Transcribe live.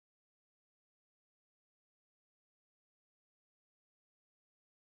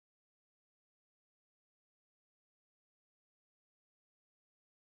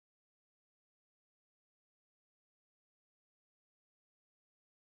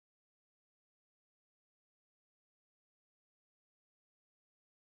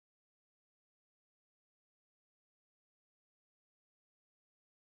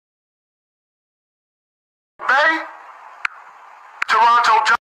Bay, Toronto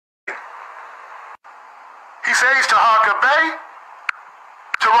Johnson. He says to Harker Bay,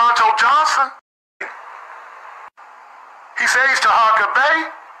 Toronto Johnson. He says to Harker Bay,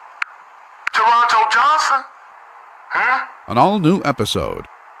 Toronto Johnson. An all-new episode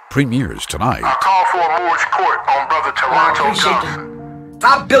premieres tonight. I call for a mortgage court on brother Toronto Johnson.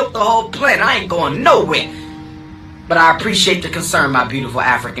 I built the whole plan. I ain't going nowhere. But I appreciate the concern, my beautiful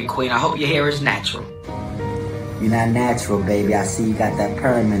African queen. I hope your hair is natural. You're not natural, baby. I see you got that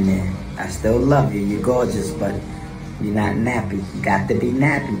perm in there. I still love you. You're gorgeous, but you're not nappy. You got to be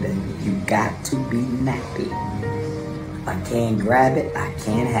nappy, baby. You got to be nappy. If I can't grab it, I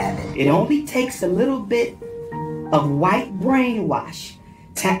can't have it. It only takes a little bit of white brainwash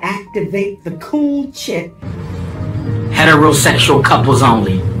to activate the cool chip. Heterosexual couples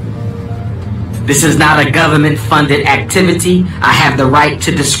only. This is not a government-funded activity. I have the right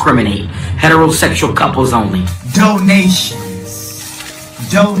to discriminate. Heterosexual couples only. Donations.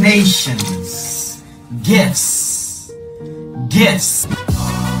 Donations. Gifts. Gifts.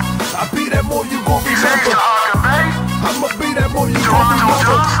 I be that more you gon' remember. I'ma be that more you gon'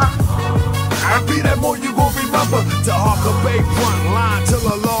 remember. I be that more you gon' remember. To Harker Bay front line till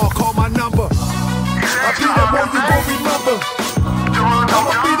the law call my number. I be that more you gon' remember.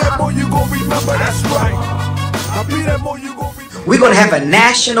 I'ma be that more you gon' remember. That's right. I be that more you gon' remember. We're going to have a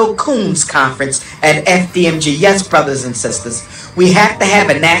National Coons Conference at FDMG. Yes, brothers and sisters. We have to have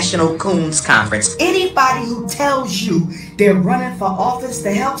a National Coons Conference. Anybody who tells you they're running for office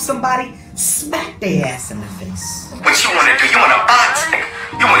to help somebody, smack their ass in the face. What you want to do? You want to box?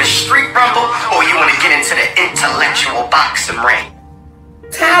 You want to street rumble? Or you want to get into the intellectual boxing ring?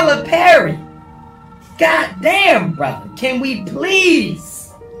 Tyler Perry. God damn, brother. Can we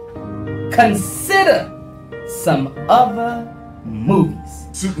please consider some other movies?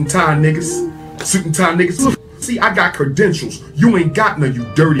 Suit and tie niggas. Suit and tie niggas. See, I got credentials. You ain't got none, you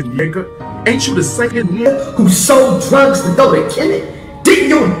dirty nigga. Ain't you the same nigga Who sold drugs to go to kill it? Didn't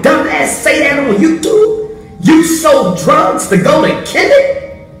your dumb ass say that on YouTube? You sold drugs to go to kill it?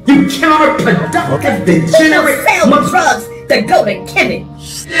 You counterproductive, degenerate drugs to go to kill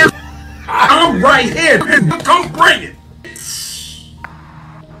it. I'm right here. Come bring it.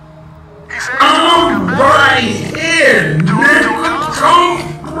 I'm right here, nigga. Come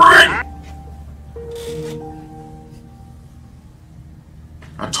bring it.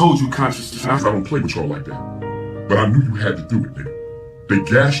 I told you consciousness. I don't play with y'all like that. But I knew you had to do it, nigga. They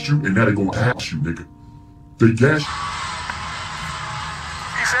gassed you and now they gonna ask you, nigga. They gassed you.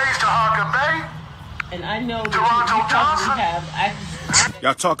 He says to Harker Bay. And I know that Toronto you probably Johnson. have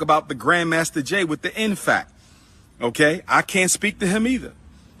Y'all talk about the Grandmaster J with the NFAC. Okay? I can't speak to him either.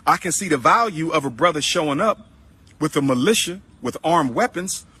 I can see the value of a brother showing up with a militia, with armed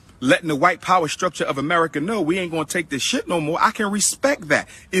weapons, letting the white power structure of America know we ain't gonna take this shit no more. I can respect that.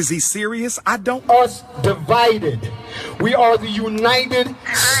 Is he serious? I don't. Us divided. We are the United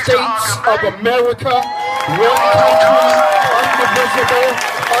States of America, one country, indivisible,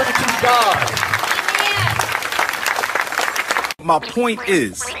 unto God. My point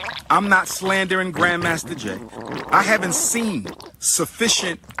is, I'm not slandering Grandmaster J. I haven't seen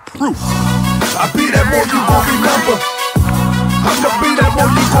sufficient proof. I be that more you gon' remember. I'ma be that more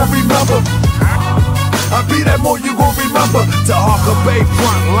you gon' remember. I be that more you gon' remember. To Harker Bay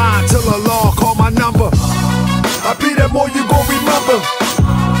front line till the law call my number. I be that more you gon' remember.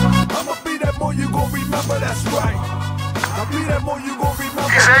 I'ma be that more you gon' remember. That's right. I be that more you gon'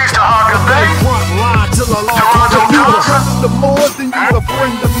 remember. He says to Harker Bay front line till the law call my number. The more than you a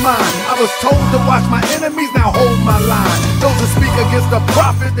friend of mine. I was told to watch my enemies, now hold my line. Those that speak against the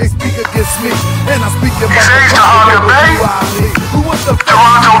prophet, they speak against me. And I speak about the prophet. Who was the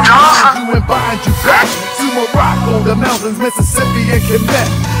Toronto Johnson? You and behind you back. To Morocco, the mountains, Mississippi, and Quebec.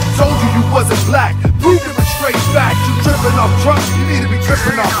 Told you you wasn't black. Proved it was straight fact. You tripping off drugs, you need to be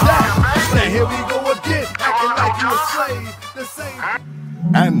tripping off that. Now here we go again, acting like you a slave. The same.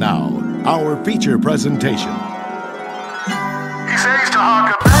 And now, our feature presentation. He says to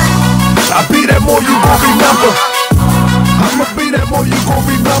Harker Bay, I be that more you gon' remember. I'ma be that more you gon'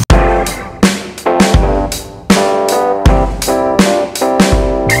 remember.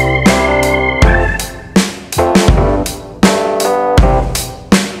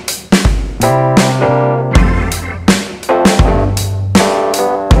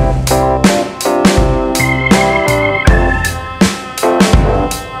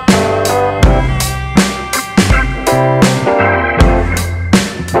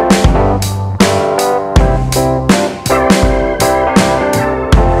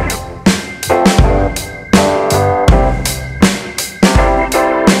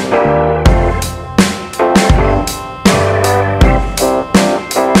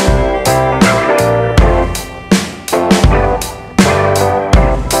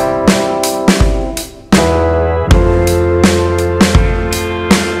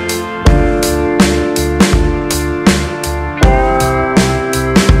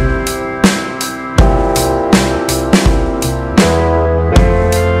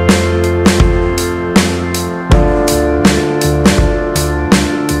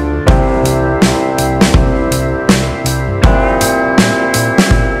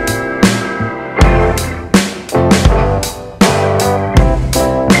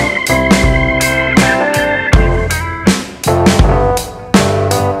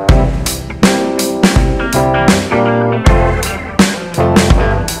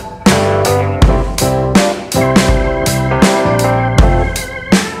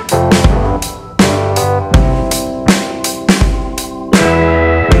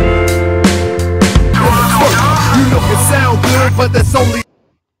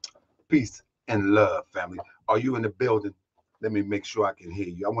 peace, and love, family. Are you in the building? Let me make sure I can hear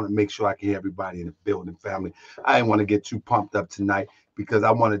you. I want to make sure I can hear everybody in the building, family. I didn't want to get too pumped up tonight because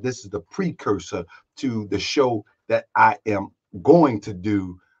this is the precursor to the show that I am going to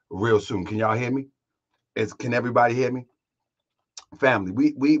do real soon. Can y'all hear me? Can everybody hear me? Family,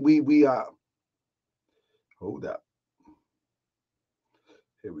 we hold up.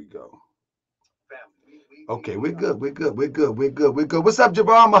 Here we go. Okay, we're good. What's up,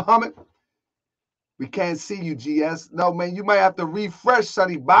 Jabbar Muhammad? We can't see you, GS. No, man, you might have to refresh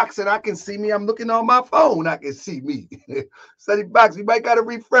Sunny Box, and I can see me. I'm looking on my phone. I can see me. Sunny Box, you might got to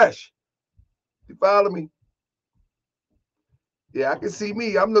refresh. You follow me? Yeah, I can see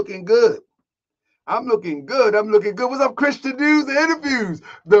me. I'm looking good. What's up, Christian News and Interviews?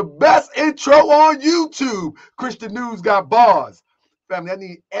 The best intro on YouTube. Christian News got bars. Family, I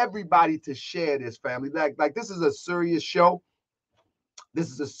need everybody to share this, family. Like this is a serious show. This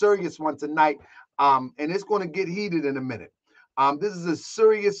is a serious one tonight. And it's going to get heated in a minute. This is a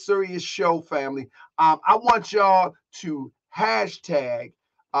serious show, family. I want y'all to hashtag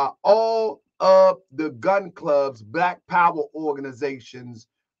all of the gun clubs, Black Power organizations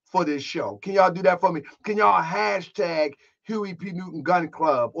for this show. Can y'all do that for me? Can y'all hashtag Huey P. Newton Gun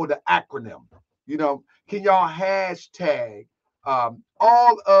Club or the acronym? You know, can y'all hashtag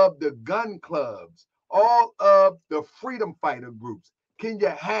all of the gun clubs, all of the freedom fighter groups? Can you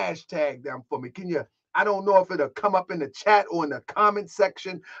hashtag them for me? Can you? I don't know if it'll come up in the chat or in the comment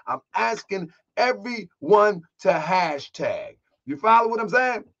section. I'm asking everyone to hashtag. You follow what I'm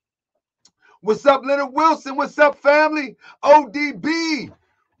saying? What's up, Leonard Wilson? What's up, family? ODB.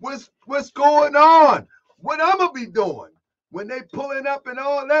 What's going on? What I'm gonna be doing when they pulling up and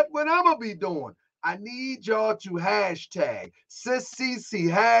all that? What I'm gonna be doing? I need y'all to hashtag Sis CC,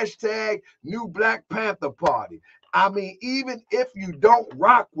 hashtag New Black Panther Party. I mean, even if you don't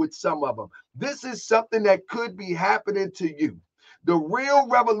rock with some of them, this is something that could be happening to you. The real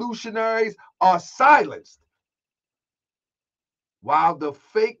revolutionaries are silenced while the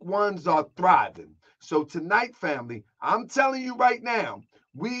fake ones are thriving. So tonight, family, I'm telling you right now,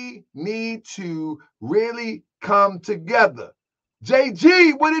 we need to really come together.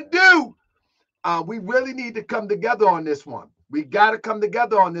 JG, what it do? We really need to come together on this one. We got to come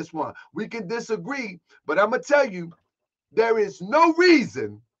together on this one. We can disagree, but I'm going to tell you, there is no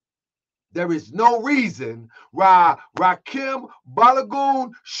reason why Rakim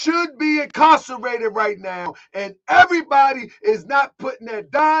Balogun should be incarcerated right now, and everybody is not putting their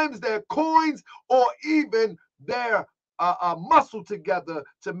dimes, their coins, or even their muscle together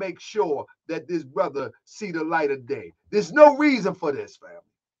to make sure that this brother see the light of day. There's no reason for this, family.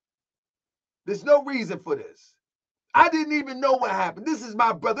 There's no reason for this. I didn't even know what happened. This is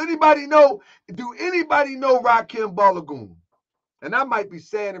my brother. Anybody know? Do anybody know Rakim Balogun? And I might be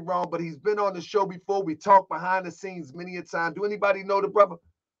saying it wrong, but he's been on the show before. We talked behind the scenes many a time. Do anybody know the brother?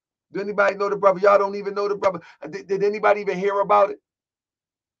 Do anybody know the brother? Y'all don't even know the brother. Did anybody even hear about it?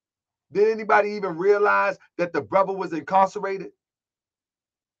 Did anybody even realize that the brother was incarcerated?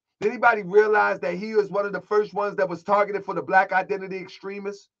 Did anybody realize that he was one of the first ones that was targeted for the black identity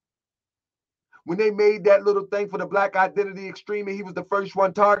extremists? When they made that little thing for the black identity extremist, he was the first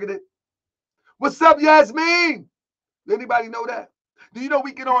one targeted. What's up, Yasmin? Does anybody know that? Do you know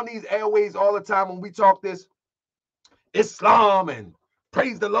we get on these airways all the time when we talk this Islam and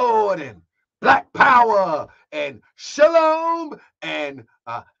praise the Lord and black power and shalom and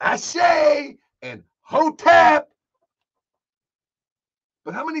ashe and hotep?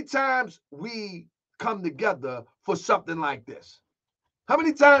 But how many times we come together for something like this? How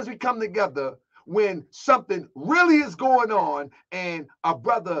many times we come together when something really is going on and a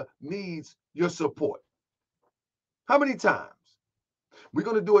brother needs your support? How many times? We're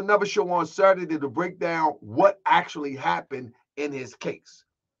going to do another show on Saturday to break down what actually happened in his case.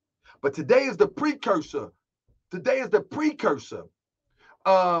 But today is the precursor. Today is the precursor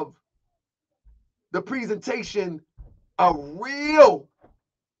of the presentation of real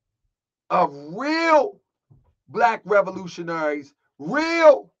black revolutionaries,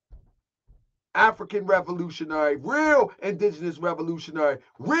 real African revolutionary, real indigenous revolutionary,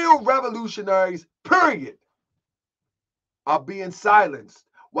 real revolutionaries, period, are being silenced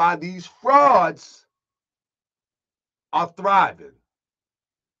while these frauds are thriving.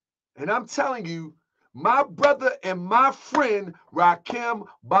 And I'm telling you, my brother and my friend Rakim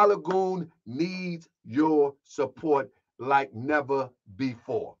Balogun needs your support like never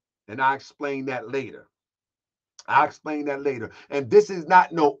before. And I'll explain that later. And this is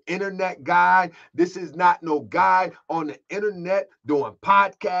not no internet guy. This is not no guy on the internet doing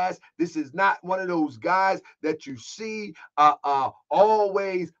podcasts. This is not one of those guys that you see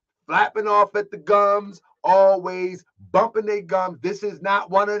always flapping off at the gums, always bumping their gums. This is not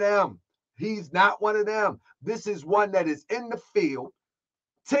one of them. He's not one of them. This is one that is in the field,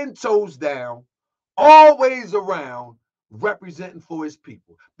 10 toes down, always around, representing for his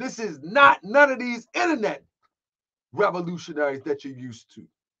people. This is not none of these internet revolutionaries that you're used to.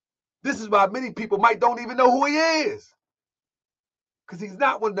 This is why many people don't even know who he is, because he's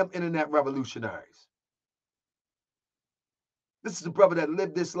not one of them internet revolutionaries. This is a brother that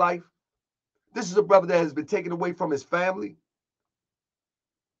lived this life. This is a brother that has been taken away from his family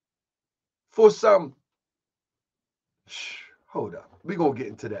for some. Hold up. We're going to get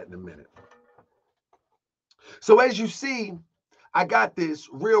into that in a minute. So as you see, I got this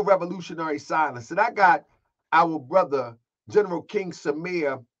real revolutionary silence, and I got our brother, General King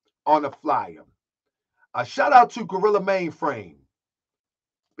Samir, on a flyer. A shout out to Gorilla Mainframe.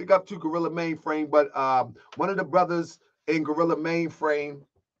 Big up to Gorilla Mainframe, but one of the brothers in Gorilla Mainframe,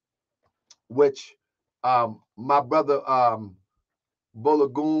 which my brother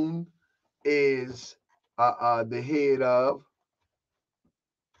Balogun is the head of,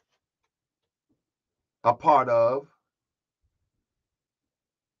 a part of.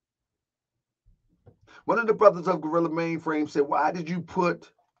 One of the brothers of Gorilla Mainframe said, why did you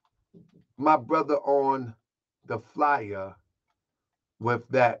put my brother on the flyer with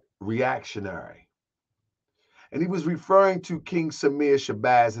that reactionary? And he was referring to King Samir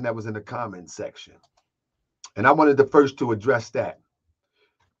Shabazz, and that was in the comment section. And I wanted the first to address that.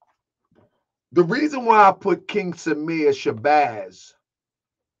 The reason why I put King Samir Shabazz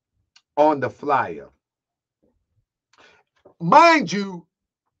on the flyer, mind you,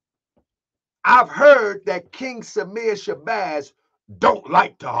 I've heard that King Samir Shabazz don't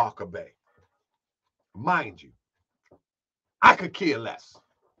like Tahaka Bay. Mind you, I could care less.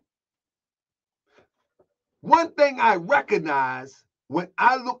 One thing I recognize when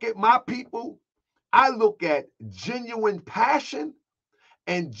I look at my people, I look at genuine passion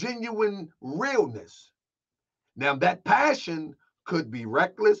and genuine realness. Now, that passion could be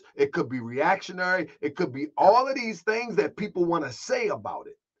reckless, it could be reactionary, it could be all of these things that people want to say about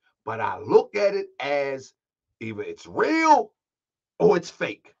it. But I look at it as either it's real or it's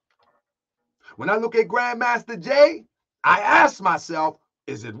fake. When I look at Grandmaster Jay, I ask myself,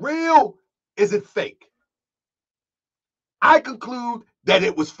 is it real? Is it fake? I conclude that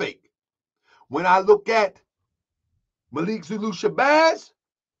it was fake. When I look at Malik Zulu Shabazz,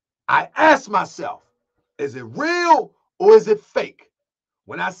 I ask myself, is it real or is it fake?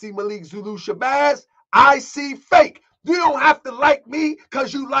 When I see Malik Zulu Shabazz, I see fake. You don't have to like me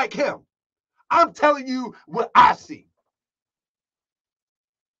because you like him. I'm telling you what I see.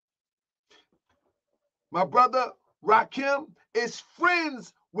 My brother Rakim is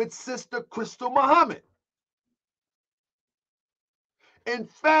friends with Sister Crystal Muhammad. In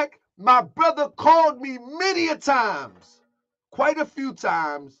fact, my brother called me many a times, quite a few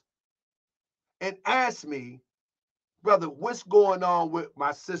times, and asked me, brother, what's going on with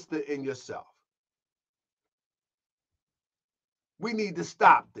my sister and yourself? We need to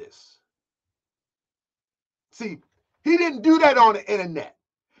stop this. See, he didn't do that on the internet.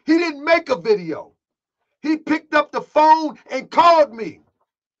 He didn't make a video. He picked up the phone and called me.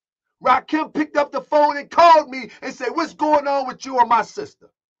 Rakim picked up the phone and called me and said, what's going on with you and my sister?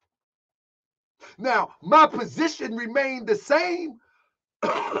 Now, my position remained the same,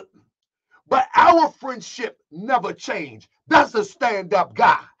 but our friendship never changed. That's a stand-up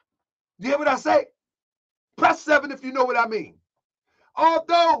guy. You hear what I say? Press 7 if you know what I mean.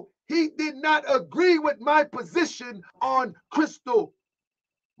 Although he did not agree with my position on Crystal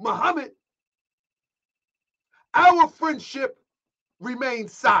Muhammad, our friendship remained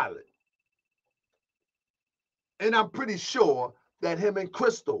solid. And I'm pretty sure that him and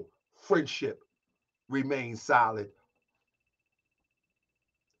Crystal friendship remained solid,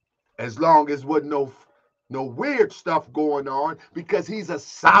 as long as wasn't no weird stuff going on, because he's a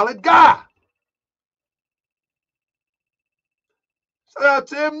solid guy. Shout out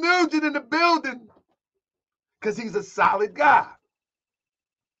to M. Nugent in the building, because he's a solid guy.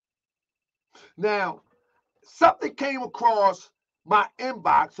 Now, something came across my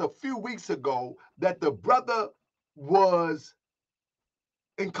inbox a few weeks ago that the brother was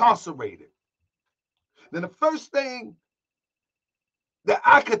incarcerated. Now, the first thing that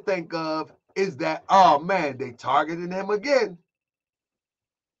I could think of is that, oh man, they targeted him again.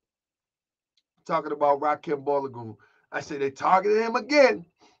 Talking about Rakim Balogun. I said they targeted him again.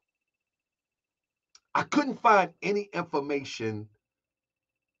 I couldn't find any information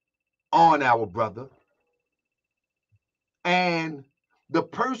on our brother. And the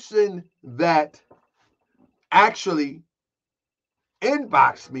person that actually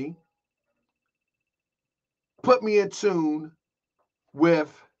inbox me, put me in tune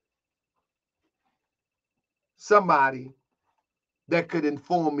with somebody that could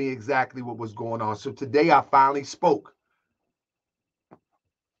inform me exactly what was going on. So today I finally spoke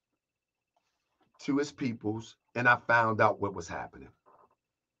to his peoples and I found out what was happening.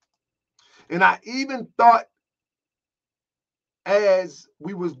 And I even thought, as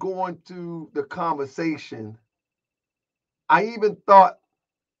we was going through the conversation, I even thought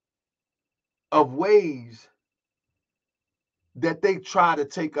of ways that they try to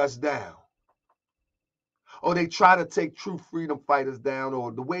take us down, or they try to take true freedom fighters down,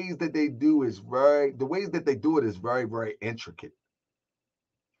 or the ways that they do is very intricate.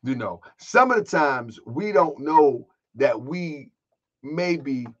 You know, some of the times we don't know that we may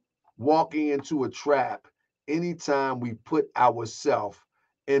be walking into a trap anytime we put ourselves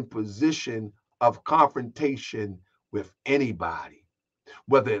in position of confrontation with anybody,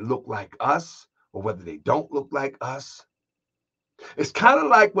 whether it look like us or whether they don't look like us. It's kind of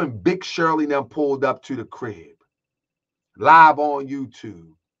like when Big Shirley and them pulled up to the crib, live on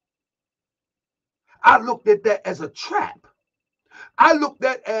YouTube. I looked at that as a trap. I looked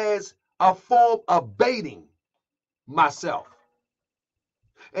at as a form of baiting myself.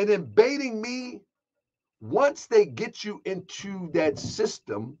 And in baiting me, once they get you into that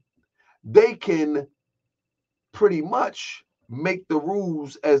system, they can pretty much make the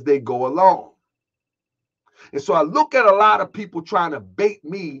rules as they go along. And so I look at a lot of people trying to bait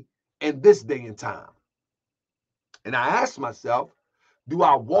me in this day and time. And I ask myself, do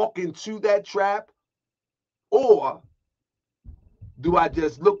I walk into that trap, or do I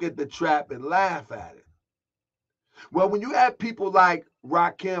just look at the trap and laugh at it? Well, when you have people like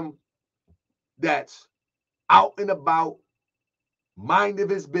Rakim that's out and about, minding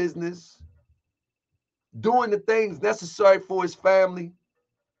his business, doing the things necessary for his family,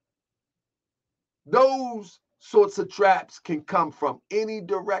 those sorts of traps can come from any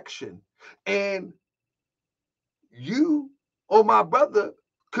direction. And you or my brother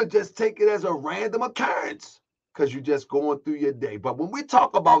could just take it as a random occurrence because you're just going through your day. But when we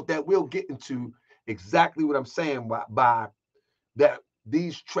talk about that, we'll get into exactly what I'm saying by that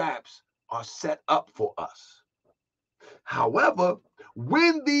these traps are set up for us. However,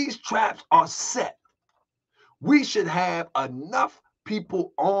 when these traps are set, we should have enough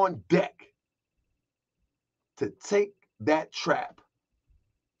people on deck to take that trap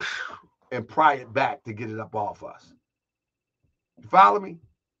and pry it back to get it up off us. You follow me?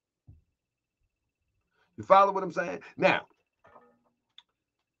 You follow what I'm saying? Now,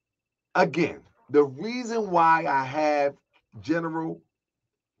 again, the reason why I have General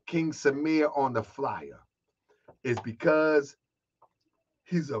King Samir on the flyer is because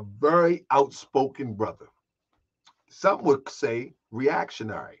he's a very outspoken brother. Some would say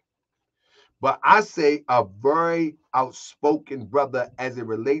reactionary, but I say a very outspoken brother as it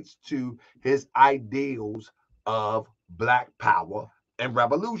relates to his ideals of Black power and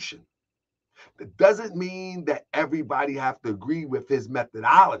revolution. It doesn't mean that everybody have to agree with his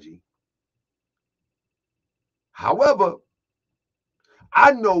methodology. However,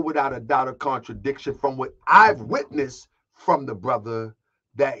 I know without a doubt or contradiction from what I've witnessed from the brother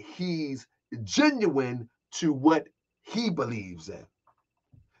that he's genuine to what he believes in.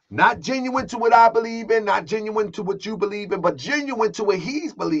 Not genuine to what I believe in, not genuine to what you believe in, but genuine to what he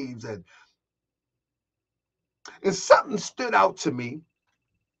believes in. And something stood out to me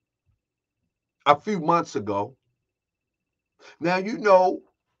a few months ago. Now, you know,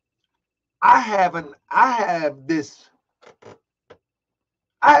 I have this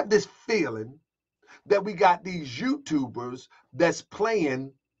feeling that we got these YouTubers that's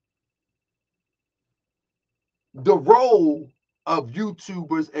playing the role of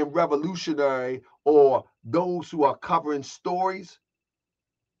YouTubers and revolutionary, or those who are covering stories,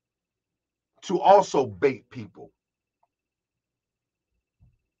 to also bait people.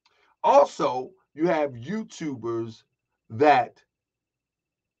 Also, you have YouTubers that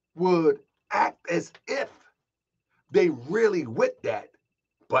would act as if they really with that,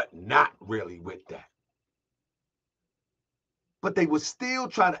 but not really with that. But they would still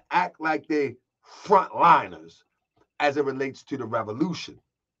try to act like they frontliners as it relates to the revolution.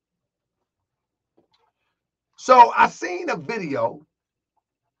 So I seen a video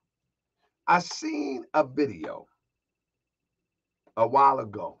a while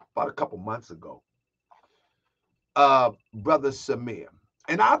ago, about a couple months ago, Brother Samir.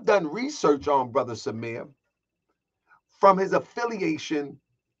 And I've done research on Brother Samir from his affiliation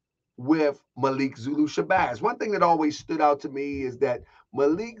with Malik Zulu Shabazz. One thing that always stood out to me is that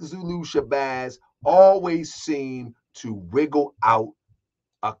Malik Zulu Shabazz always seemed to wiggle out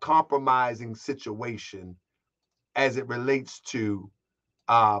a compromising situation as it relates to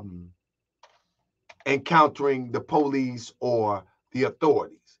encountering the police or the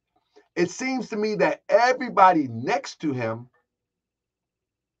authorities. It seems to me that everybody next to him,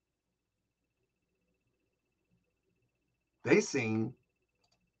 they seem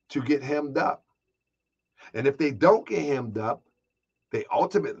to get hemmed up. And if they don't get hemmed up, they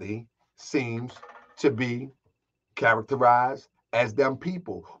ultimately seems to be characterized as them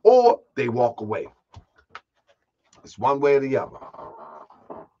people, or they walk away. It's one way or the other.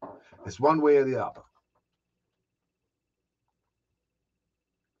 It's one way or the other.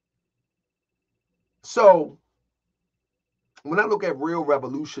 So when I look at real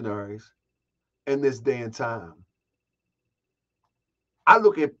revolutionaries in this day and time, I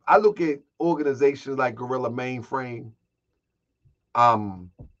look at organizations like Guerrilla Mainframe, and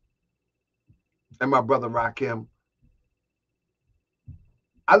my brother Rakim.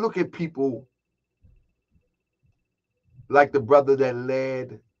 I look at people like the brother that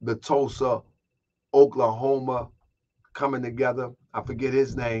led the Tulsa, Oklahoma coming together. I forget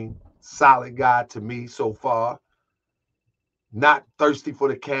his name. Solid guy to me so far. Not thirsty for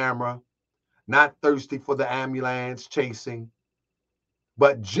the camera, not thirsty for the ambulance chasing,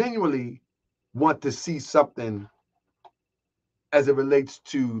 but genuinely want to see something as it relates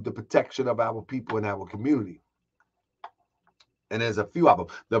to the protection of our people in our community. And there's a few of them.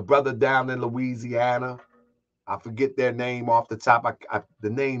 The brother down in Louisiana, I forget their name off the top. The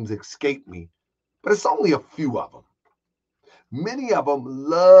names escape me, but it's only a few of them. Many of them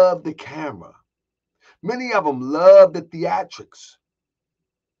love the camera. Many of them love the theatrics.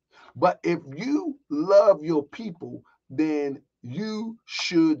 But if you love your people, then you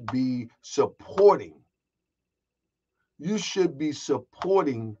should be supporting. You should be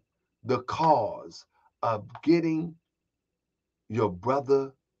supporting the cause of getting your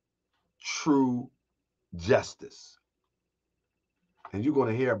brother true justice. And you're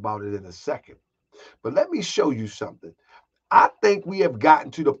going to hear about it in a second. But let me show you something. I think we have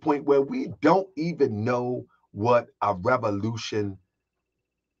gotten to the point where we don't even know what a revolutionary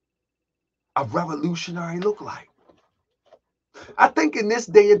look like. I think in this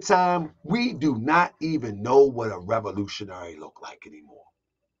day and time, we do not even know what a revolutionary look like anymore.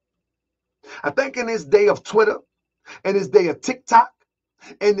 I think in this day of Twitter, in this day of TikTok,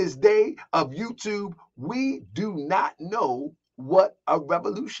 in this day of YouTube, we do not know what a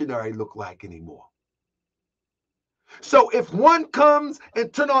revolutionary look like anymore. So if one comes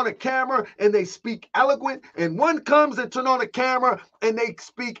and turn on a camera and they speak eloquent, and one comes and turn on a camera and they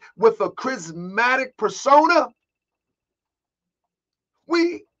speak with a charismatic persona,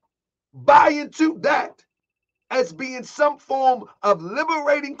 we buy into that as being some form of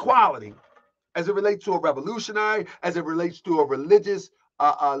liberating quality as it relates to a revolutionary, as it relates to a religious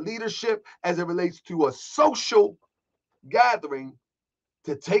leadership, as it relates to a social gathering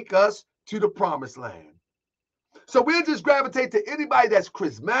to take us to the promised land. So we'll just gravitate to anybody that's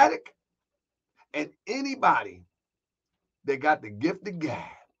charismatic and anybody that got the gift of gab.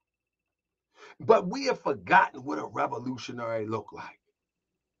 But we have forgotten what a revolutionary look like.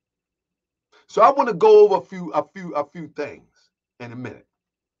 So I want to go over a few things in a minute.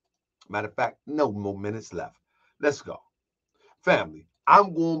 Matter of fact, no more minutes left. Let's go. Family,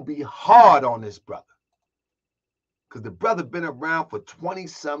 I'm going to be hard on this brother, because the brother been around for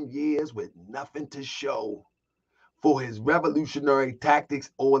 20-some years with nothing to show for his revolutionary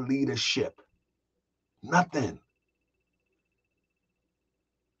tactics or leadership. Nothing.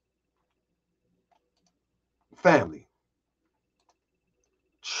 Family,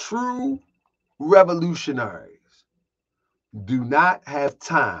 true revolutionaries do not have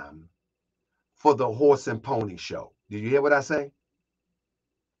time for the horse and pony show. Did you hear what I say?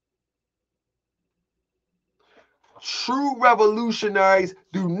 True revolutionaries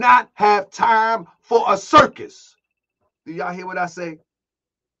do not have time for a circus. Do y'all hear what I say?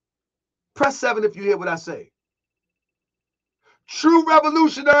 Press 7 if you hear what I say. True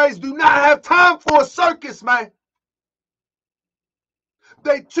revolutionaries do not have time for a circus, man.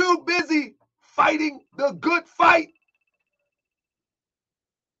 They too busy fighting the good fight.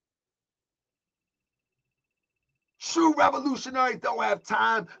 True revolutionaries don't have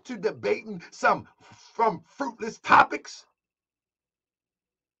time to debating some from fruitless topics.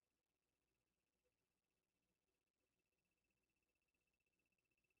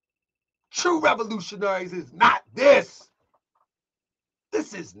 True revolutionaries is not this.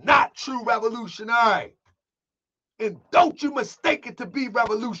 This is not true revolutionary. And don't you mistake it to be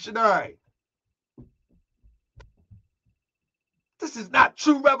revolutionary. This is not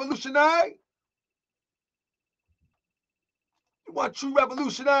true revolutionary. You want true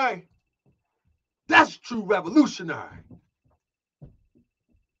revolutionary? That's true revolutionary.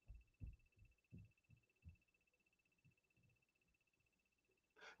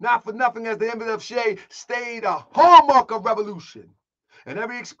 Not for nothing has the image of Che stayed a hallmark of revolution and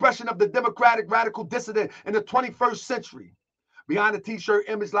every expression of the democratic radical dissident in the 21st century. Behind the t-shirt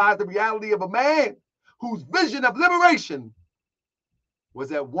image lies the reality of a man whose vision of liberation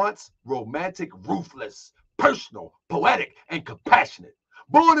was at once romantic, ruthless, personal, poetic, and compassionate.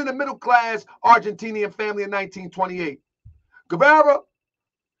 Born in a middle-class Argentinian family in 1928, Guevara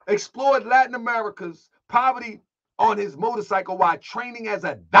explored Latin America's poverty on his motorcycle while training as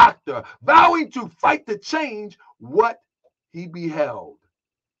a doctor, vowing to fight to change what he beheld,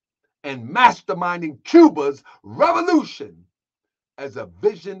 and masterminding Cuba's revolution as a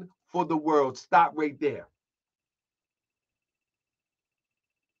vision for the world. Stop right there.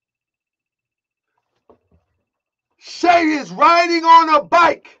 Che is riding on a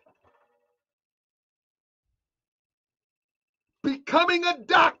bike, becoming a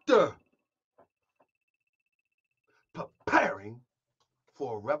doctor, preparing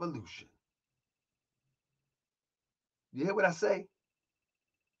for a revolution. You hear what I say?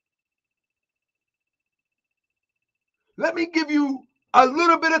 Let me give you a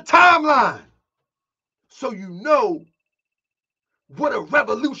little bit of timeline so you know what a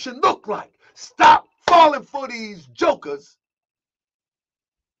revolution look like. Stop falling for these jokers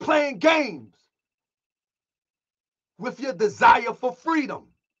playing games with your desire for freedom.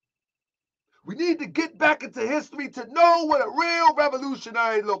 We need to get back into history to know what a real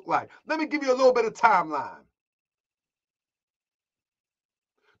revolutionary look like. Let me give you a little bit of timeline.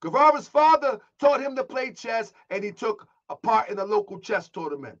 Guevara's father taught him to play chess, and he took a part in a local chess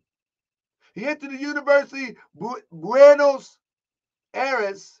tournament. He entered the University Buenos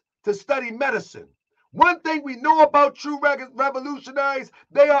Aires to study medicine. One thing we know about true revolutionaries,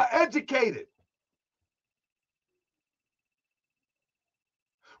 they are educated.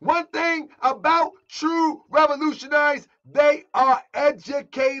 One thing about true revolutionaries, they are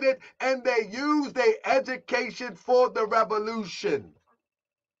educated and they use their education for the revolution.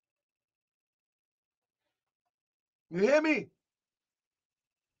 You hear me?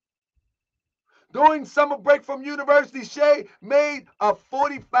 During summer break from university, Che made a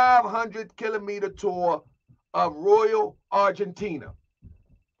 4,500-kilometer tour of Royal Argentina.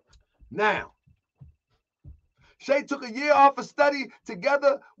 Now, Che took a year off of study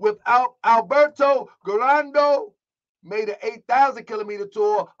together with Alberto Garando, made an 8,000-kilometer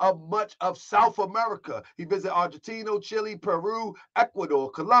tour of much of South America. He visited Argentina, Chile, Peru, Ecuador,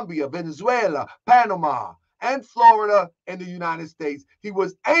 Colombia, Venezuela, Panama, and Florida in the United States. He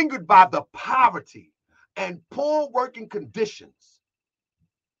was angered by the poverty and poor working conditions.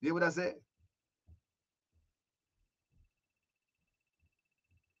 You hear what I said?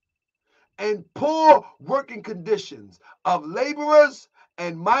 And poor working conditions of laborers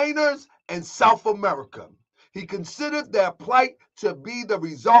and miners in South America. He considered their plight to be the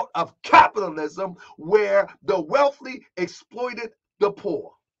result of capitalism, where the wealthy exploited the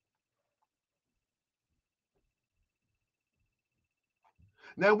poor.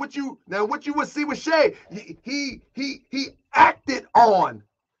 Now what you would see with Che, he acted on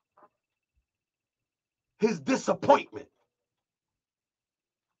his disappointment.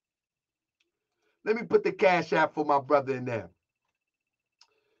 Let me put the Cash App for my brother in there.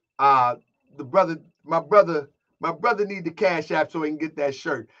 My brother need the Cash App so he can get that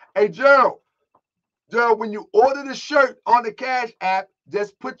shirt. Hey, Gerald, when you order the shirt on the Cash App,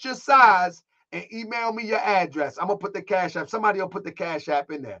 just put your size and email me your address. I'm gonna put the Cash App. Somebody will put the Cash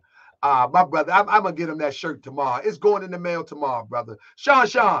App in there. My brother, I'm gonna get him that shirt tomorrow. It's going in the mail tomorrow, brother. Sean,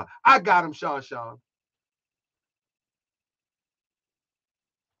 I got him, Sean.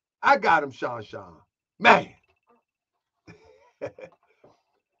 I got him, Sean. Man.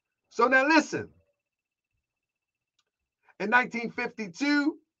 So now listen. In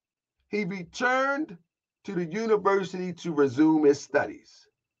 1952, he returned to the university to resume his studies.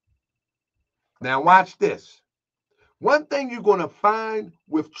 Now watch this. One thing you're going to find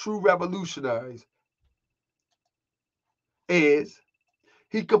with true revolutionaries is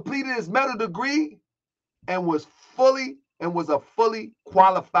he completed his medical degree and was a fully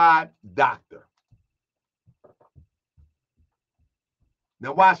qualified doctor.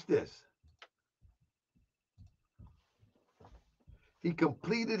 Now watch this. He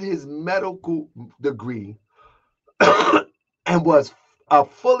completed his medical degree and was a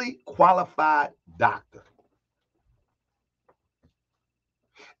fully qualified doctor.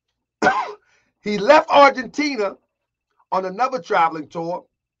 He left Argentina on another traveling tour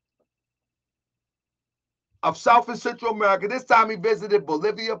of South and Central America. This time he visited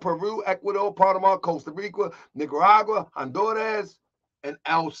Bolivia, Peru, Ecuador, Panama, Costa Rica, Nicaragua, Honduras, and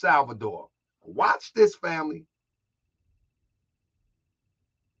El Salvador. Watch this, family.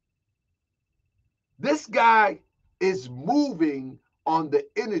 This guy is moving on the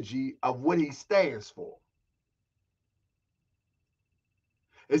energy of what he stands for.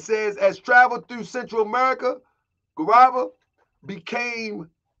 It says, as traveled through Central America, Guevara became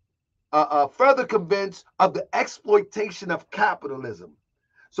further convinced of the exploitation of capitalism.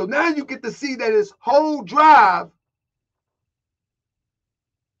 So now you get to see that his whole drive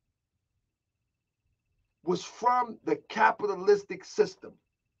was from the capitalistic system.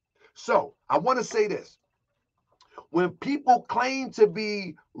 So I want to say this. When people claim to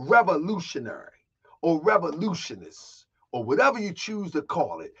be revolutionary or revolutionists or whatever you choose to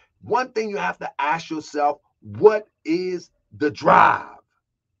call it, one thing you have to ask yourself, what is the drive?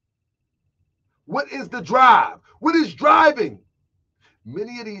 What is the drive? What is driving?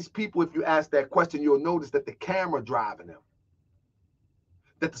 Many of these people, if you ask that question, you'll notice that the camera driving them,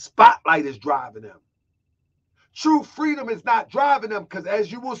 that the spotlight is driving them. True freedom is not driving them because,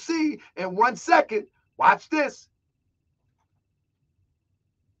 as you will see in 1 second, watch this.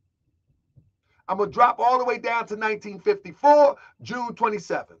 I'm going to drop all the way down to 1954, June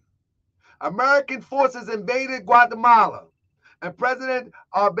 27. American forces invaded Guatemala, and President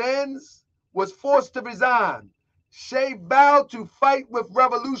Arbenz was forced to resign. Che vowed to fight with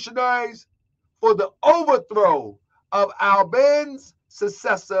revolutionaries for the overthrow of Albenz's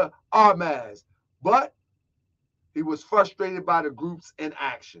successor, Armas, but he was frustrated by the group's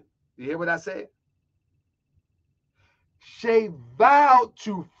inaction. You hear what I said? Che vowed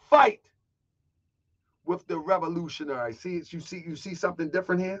to fight with the revolutionaries. See, you see something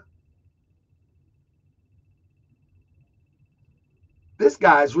different here? This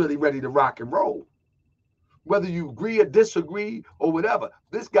guy is really ready to rock and roll. Whether you agree or disagree or whatever,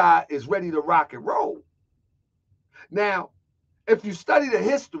 this guy is ready to rock and roll. Now, if you study the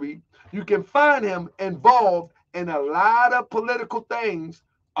history, you can find him involved in a lot of political things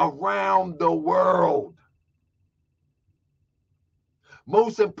around the world.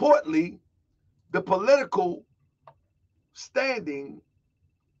 Most importantly, the political standing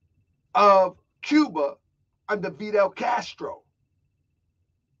of Cuba under Fidel Castro.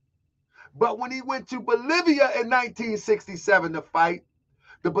 But when he went to Bolivia in 1967 to fight,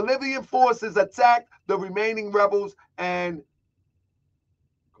 the Bolivian forces attacked the remaining rebels, and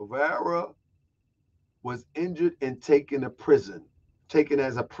Guevara was injured and taken to prison, taken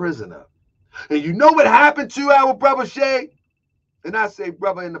as a prisoner. And you know what happened to our brother Che? And I say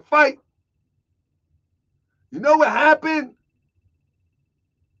brother in the fight. You know what happened?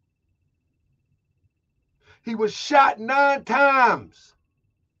 He was shot 9 times,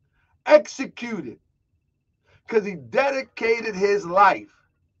 executed, because he dedicated his life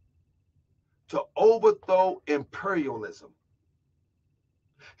to overthrow imperialism.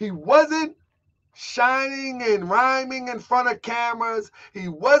 He wasn't shining and rhyming in front of cameras. He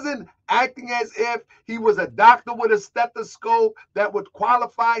wasn't acting as if he was a doctor with a stethoscope that would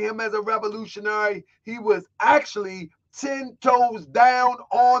qualify him as a revolutionary. He was actually 10 toes down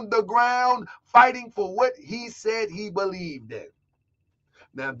on the ground fighting for what he said he believed in.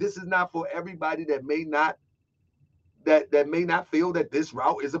 Now, this is not for everybody that may not feel that this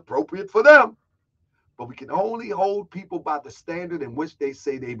route is appropriate for them. But we can only hold people by the standard in which they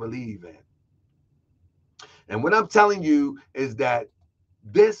say they believe in. And what I'm telling you is that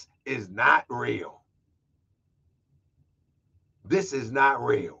this is not real. This is not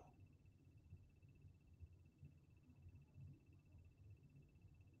real.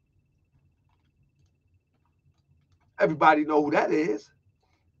 Everybody know who that is.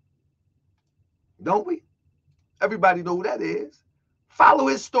 Don't we? Everybody know who that is. Follow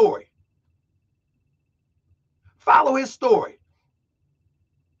his story. Follow his story.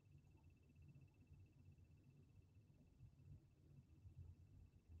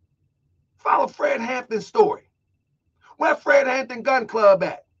 Follow Fred Hampton's story. Where Fred Hampton Gun Club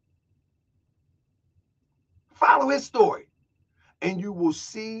at? Follow his story, and you will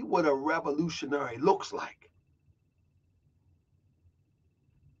see what a revolutionary looks like.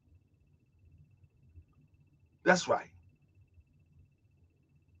 That's right.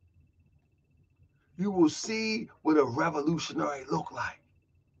 You will see what a revolutionary look like.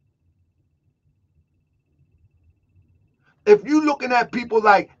 If you're looking at people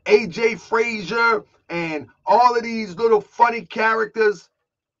like A.J. Frazier and all of these little funny characters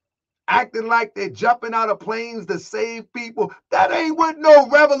acting like they're jumping out of planes to save people, that ain't what no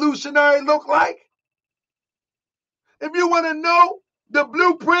revolutionary look like. If you want to know the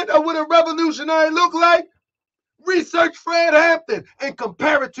blueprint of what a revolutionary look like, Research Fred Hampton and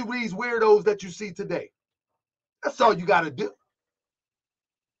compare it to these weirdos that you see today. That's all you got to do.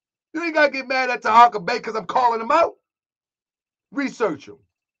 You ain't got to get mad at Tahaka Bay because I'm calling them out. Research them.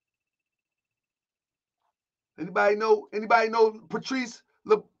 Anybody know Patrice?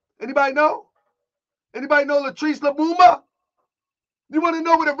 Anybody know? Anybody know Latrice Lumumba? You want to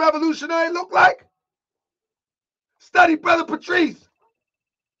know what a revolutionary look like? Study Brother Patrice.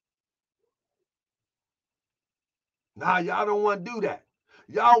 Nah, y'all don't want to do that.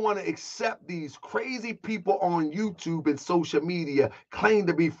 Y'all want to accept these crazy people on YouTube and social media claim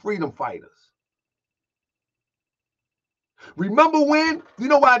to be freedom fighters. Remember when? You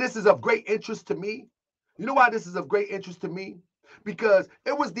know why this is of great interest to me? You know why this is of great interest to me? Because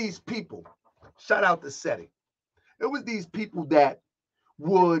it was these people, shout out to SETI, it was these people that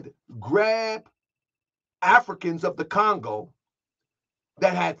would grab Africans of the Congo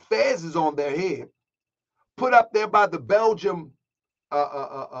that had fezzes on their head, put up there by the Belgium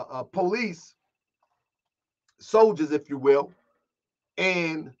police, soldiers, if you will,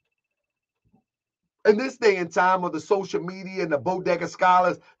 and in this day and time of the social media and the bodega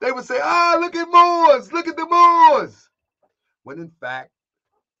scholars, they would say, look at Moors, look at the Moors. When in fact,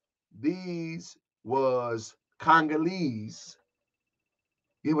 these was Congolese.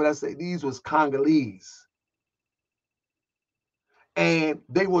 You hear what I say? These was Congolese. And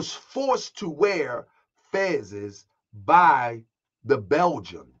they was forced to wear fezzes by the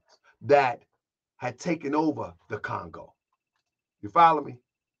Belgians that had taken over the Congo. You follow me?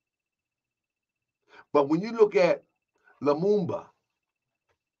 But when you look at Lumumba,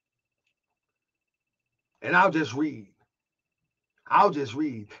 and I'll just read.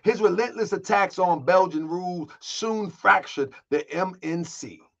 His relentless attacks on Belgian rule soon fractured the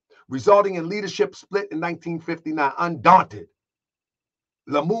MNC, resulting in leadership split in 1959. Undaunted,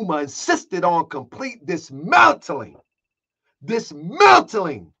 Lumumba insisted on complete dismantling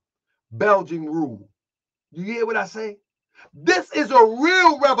Belgian rule. You hear what I say? This is a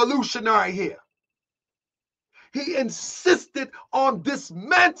real revolutionary here. He insisted on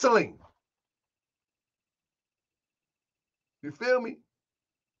dismantling. You feel me?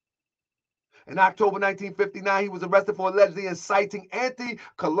 In October 1959, he was arrested for allegedly inciting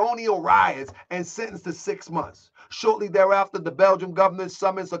anti-colonial riots and sentenced to 6 months. Shortly thereafter, the Belgian government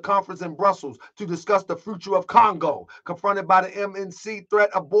summons a conference in Brussels to discuss the future of Congo. Confronted by the MNC threat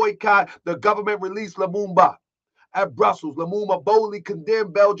of boycott, the government released Lumumba. At Brussels, Lumumba boldly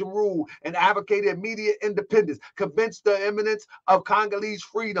condemned Belgian rule and advocated immediate independence. Convinced the imminence of Congolese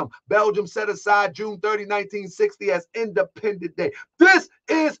freedom, Belgium set aside June 30, 1960 as Independent Day. This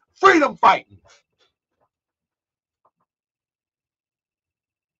is freedom fighting.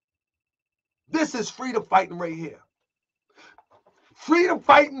 This is freedom fighting right here. Freedom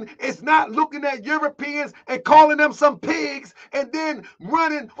fighting is not looking at Europeans and calling them some pigs and then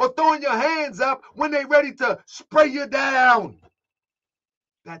running or throwing your hands up when they're ready to spray you down.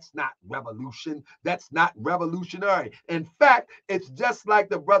 That's not revolution. That's not revolutionary. In fact, it's just like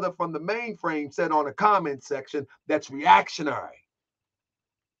the brother from the mainframe said on the comment section, that's reactionary.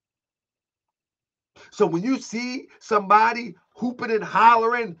 So when you see somebody hooping and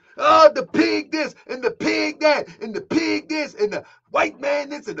hollering, the pig this and the pig that and the pig this and the white man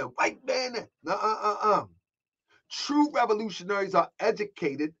this and the white man that. True revolutionaries are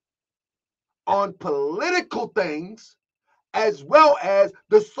educated on political things as well as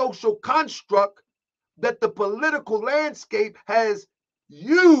the social construct that the political landscape has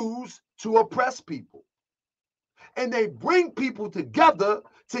used to oppress people. And they bring people together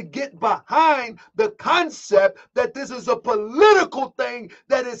to get behind the concept that this is a political thing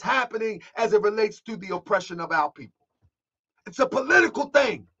that is happening as it relates to the oppression of our people. It's a political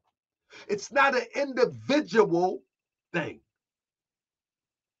thing. It's not an individual thing.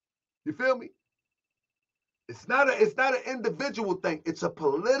 You feel me? It's not an individual thing. It's a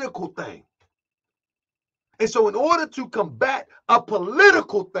political thing. And so in order to combat a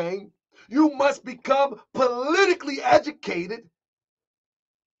political thing, you must become politically educated,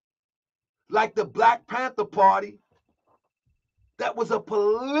 like the Black Panther Party. That was a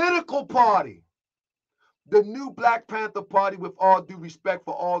political party. The new Black Panther Party, with all due respect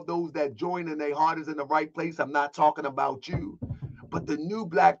for all those that join and their heart is in the right place, I'm not talking about you. But the new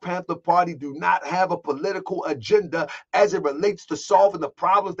Black Panther Party do not have a political agenda as it relates to solving the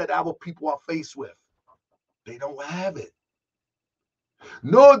problems that our people are faced with. They don't have it.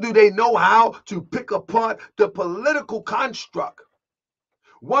 Nor do they know how to pick apart the political construct.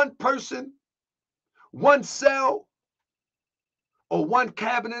 One person, one cell, or one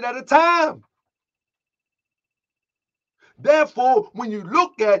cabinet at a time. Therefore, when you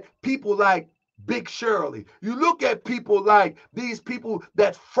look at people like Big Shirley. You look at people like these people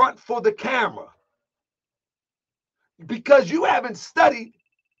that front for the camera. Because you haven't studied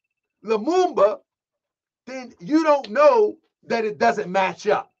Lumumba, then you don't know that it doesn't match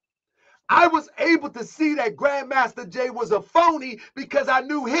up. I was able to see that Grandmaster Jay was a phony because I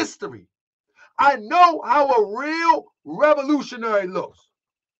knew history. I know how a real revolutionary looks.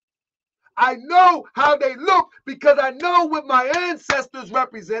 I know how they look because I know what my ancestors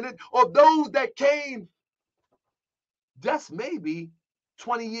represented, or those that came just maybe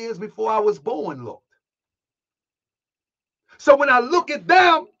 20 years before I was born looked. So when I look at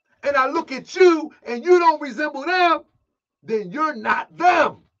them and I look at you and you don't resemble them, then you're not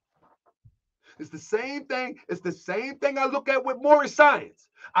them. It's the same thing. It's the same thing I look at with Morris Science.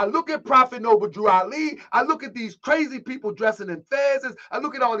 I look at Prophet Noble Drew Ali. I look at these crazy people dressing in fezzes. I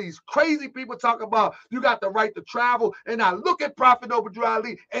look at all these crazy people talking about you got the right to travel. And I look at Prophet Noble Drew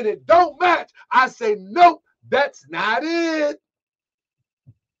Ali and it don't match. I say, nope, that's not it.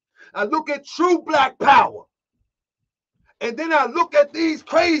 I look at true black power. And then I look at these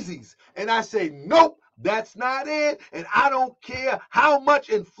crazies and I say, nope, that's not it. And I don't care how much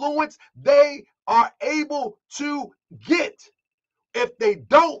influence they are able to get. If they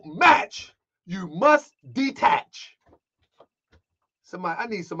don't match, you must detach. I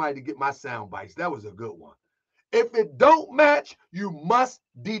need somebody to get my sound bites. That was a good one. If it don't match, you must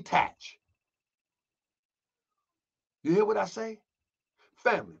detach. You hear what I say?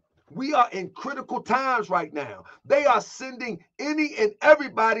 Family, we are in critical times right now. They are sending any and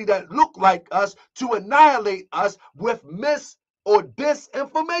everybody that look like us to annihilate us with mis or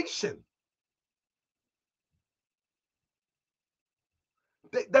disinformation.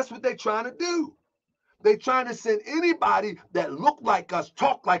 That's what they're trying to do. They're trying to send anybody that look like us,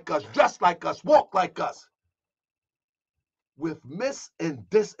 talk like us, dress like us, walk like us with mis and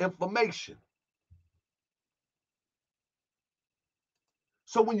disinformation.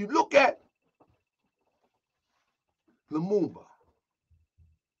 So when you look at Lumumba,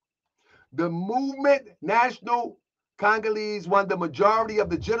 the movement, National Congolese won the majority of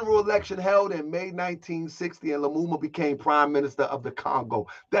the general election held in May 1960, and Lumumba became prime minister of the Congo.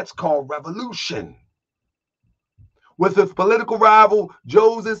 That's called revolution. With his political rival,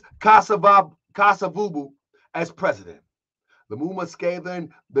 Joseph Kasavubu, as president. Lumumba's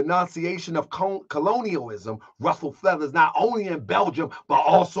scathing denunciation of colonialism ruffled feathers not only in Belgium, but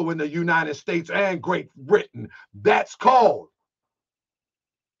also in the United States and Great Britain. That's called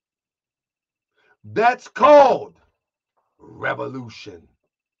revolution.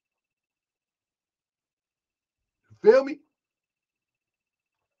 Feel me?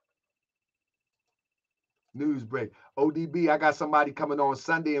 News break. ODB, I got somebody coming on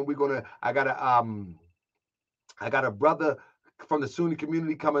Sunday, and I got a brother from the Sunni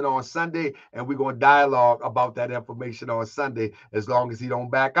community coming on Sunday, and we're going to dialogue about that information on Sunday, as long as he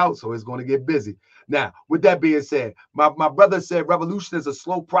don't back out. So it's going to get busy. Now, with that being said, my brother said revolution is a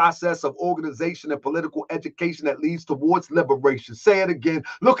slow process of organization and political education that leads towards liberation. Say it again.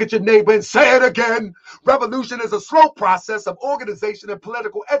 Look at your neighbor and say it again. Revolution is a slow process of organization and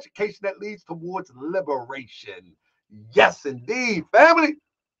political education that leads towards liberation. Yes, indeed, family.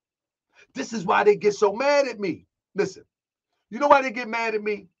 This is why they get so mad at me. Listen, you know why they get mad at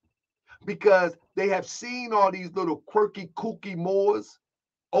me? Because they have seen all these little quirky, kooky Moors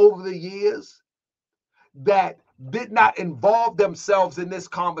over the years that did not involve themselves in this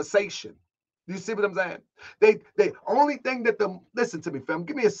conversation. You see what I'm saying? They only thing that listen to me, fam.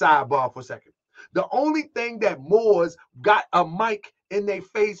 Give me a sidebar for a second. The only thing that Moors got a mic in their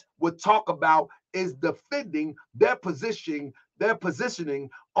face would talk about is defending their positioning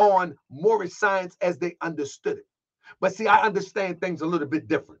on Moorish science as they understood it. But see, I understand things a little bit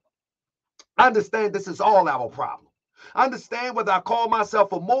different. I understand this is all our problem. I understand whether I call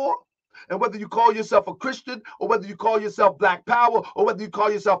myself a Moor, and whether you call yourself a Christian, or whether you call yourself Black Power, or whether you call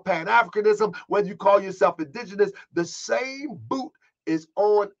yourself Pan-Africanism, whether you call yourself indigenous, the same boot is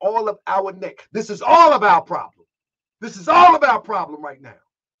on all of our neck. This is all of our problem. This is all of our problem right now.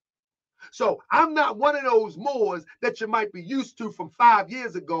 So I'm not one of those Moors that you might be used to from 5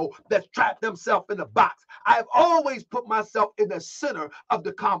 years ago that's trapped themselves in a box. I've always put myself in the center of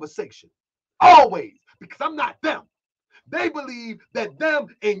the conversation. Always. Because I'm not them. They believe that them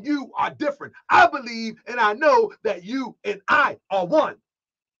and you are different. I believe and I know that you and I are one.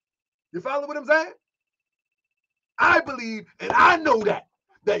 You follow what I'm saying? I believe and I know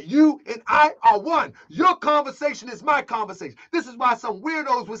that you and I are one. Your conversation is my conversation. This is why some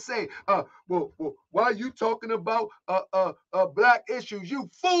weirdos would say, well, why are you talking about black issues? You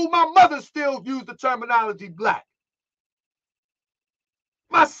fool, my mother still used the terminology black.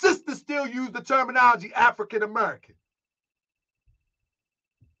 My sister still use the terminology African American.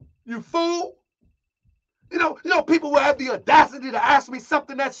 You fool. You know, people will have the audacity to ask me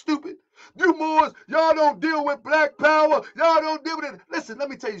something that's stupid. You Moors, y'all don't deal with black power. Y'all don't deal with it. Listen, let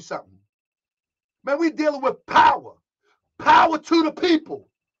me tell you something. Man, we dealing with power. Power to the people.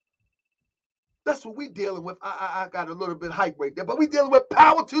 That's what we dealing with. I got a little bit hype right there, but we dealing with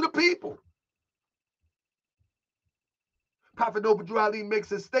power to the people. Prophet Noble Drew Ali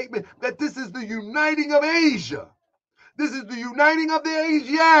makes a statement that this is the uniting of Asia. This is the uniting of the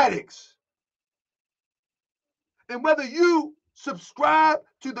Asiatics. And whether you subscribe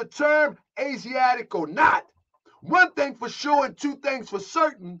to the term Asiatic or not, one thing for sure and two things for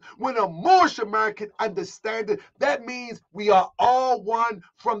certain, when a Moorish American understands it, that means we are all one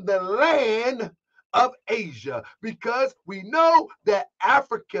from the land of Asia, because we know that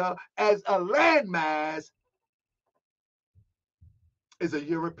Africa as a landmass is a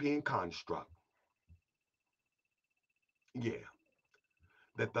European construct. Yeah.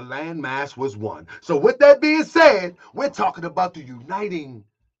 That the landmass was one. So with that being said, we're talking about the uniting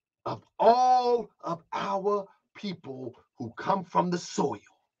of all of our people who come from the soil.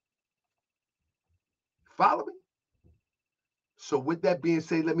 Follow me? So with that being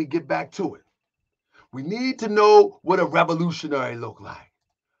said, let me get back to it. We need to know what a revolutionary look like.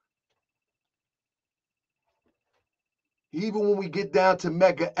 Even when we get down to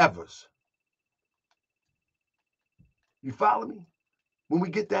Medgar Evers. You follow me? When we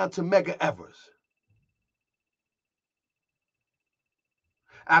get down to Medgar Evers.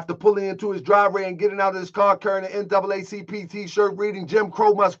 After pulling into his driveway and getting out of his car carrying an NAACP t-shirt reading Jim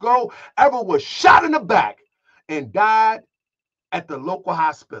Crow Must Go, Evers was shot in the back and died at the local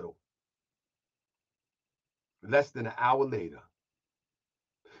hospital. Less than an hour later,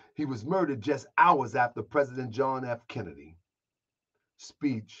 he was murdered just hours after President John F. Kennedy's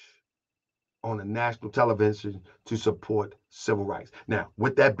speech on the national television to support civil rights. Now,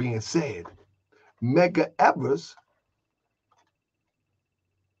 with that being said, Medgar Evers,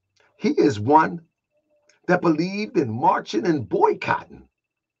 he is one that believed in marching and boycotting.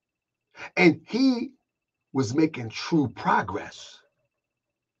 And he was making true progress.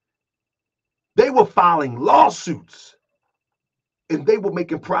 They were filing lawsuits and they were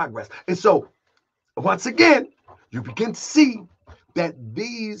making progress. And so, once again, you begin to see that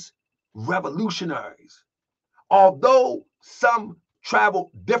these revolutionaries, although some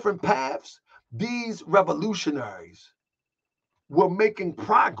traveled different paths, these revolutionaries were making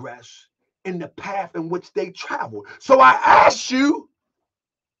progress in the path in which they traveled. So I ask you,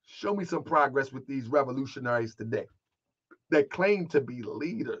 show me some progress with these revolutionaries today that claim to be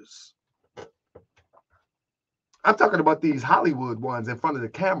leaders. I'm talking about these Hollywood ones in front of the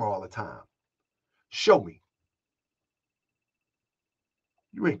camera all the time. Show me.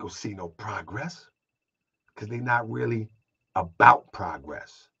 You ain't gonna see no progress because they're not really about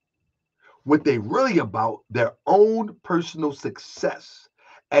progress. What they really about, their own personal success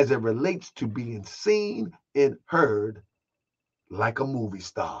as it relates to being seen and heard like a movie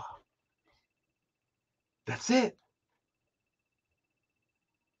star. That's it.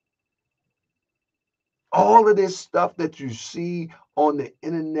 All of this stuff that you see on the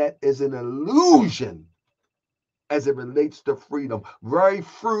internet is an illusion as it relates to freedom. Very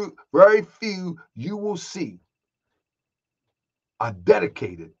few you will see are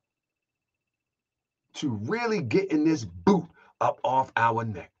dedicated to really getting this boot up off our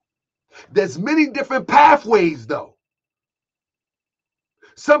neck. There's many different pathways, though.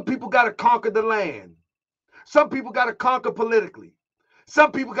 Some people got to conquer the land. Some people got to conquer politically.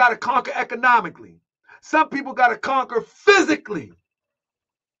 Some people got to conquer economically. Some people got to conquer physically.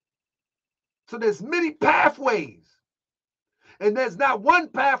 So there's many pathways. And there's not one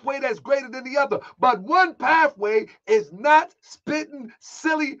pathway that's greater than the other. But one pathway is not spitting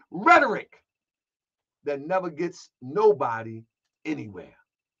silly rhetoric that never gets nobody anywhere.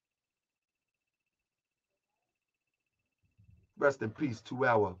 Rest in peace to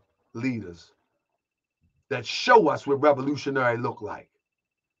our leaders that show us what revolutionary look like.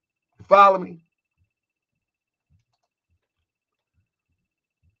 You follow me?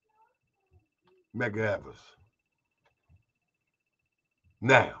 Medgar Evers.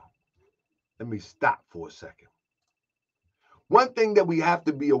 Now, let me stop for a second. One thing that we have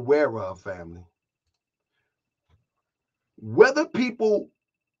to be aware of, family, whether people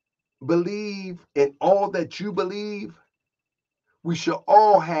believe in all that you believe, we should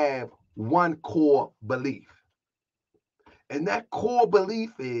all have one core belief. And that core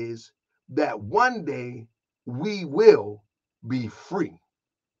belief is that one day we will be free.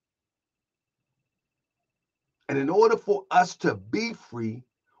 And in order for us to be free,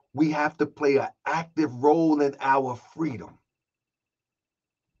 we have to play an active role in our freedom.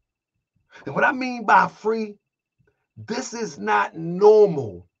 And what I mean by free, this is not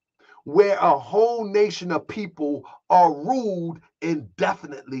normal, where a whole nation of people are ruled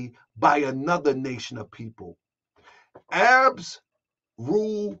indefinitely by another nation of people. Arabs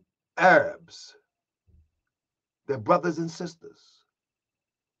rule Arabs. They're brothers and sisters.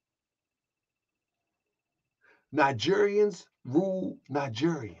 Nigerians rule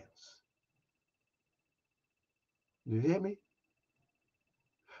Nigerians. You hear me?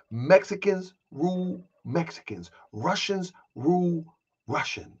 Mexicans rule Mexicans. Russians rule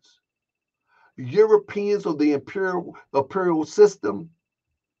Russians. Europeans or the imperial system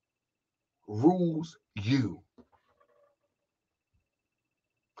rules you.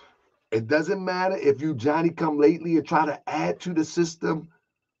 It doesn't matter if you Johnny come lately and try to add to the system.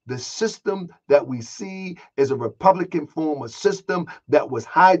 The system that we see is a Republican form of system that was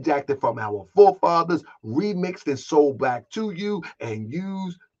hijacked from our forefathers, remixed and sold back to you, and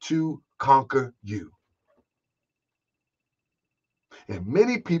used to conquer you. And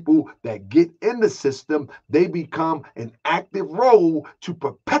many people that get in the system, they become an active role to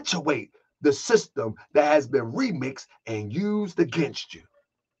perpetuate the system that has been remixed and used against you.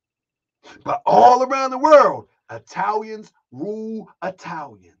 But all around the world, Italians rule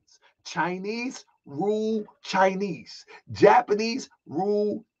Italians. Chinese rule Chinese. Japanese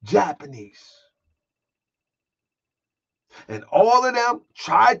rule Japanese. And all of them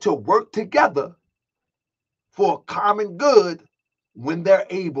try to work together for a common good when they're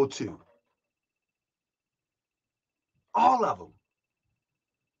able to. All of them.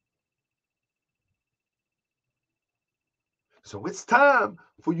 So it's time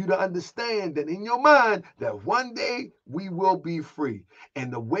for you to understand that in your mind that one day we will be free.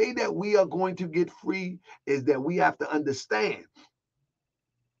 And the way that we are going to get free is that we have to understand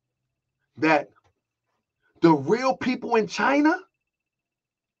that the real people in China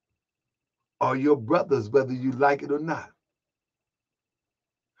are your brothers, whether you like it or not.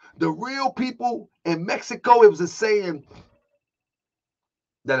 The real people in Mexico, it was a saying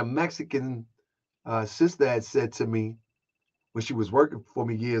that a Mexican sister had said to me when she was working for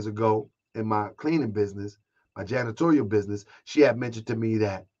me years ago in my cleaning business, my janitorial business. She had mentioned to me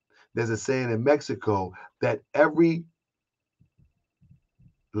that there's a saying in Mexico that every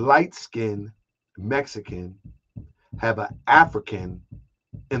light-skinned Mexican have an African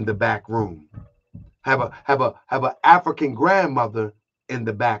in the back room, have a African grandmother in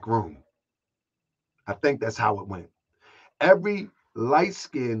the back room. I think that's how it went. Every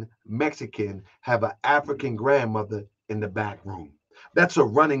light-skinned Mexican have an African grandmother in the back room. That's a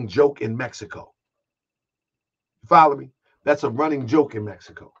running joke in Mexico. You follow me? That's a running joke in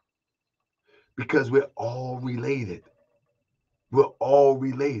Mexico because we're all related. We're all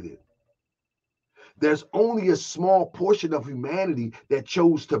related. There's only a small portion of humanity that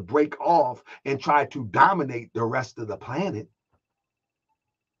chose to break off and try to dominate the rest of the planet.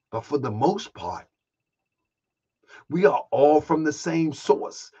 But for the most part, we are all from the same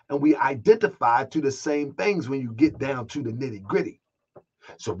source and we identify to the same things when you get down to the nitty-gritty.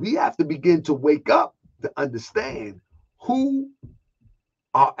 So we have to begin to wake up to understand who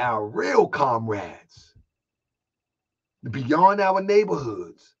are our real comrades beyond our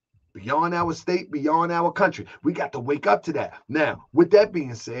neighborhoods, beyond our state, beyond our country. We got to wake up to that. Now, with that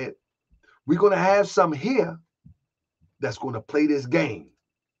being said, we're going to have some here that's going to play this game.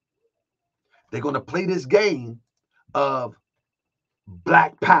 They're going to play this game of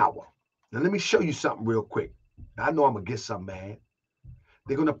Black Power. Now, let me show you something real quick. I know I'm going to get some mad.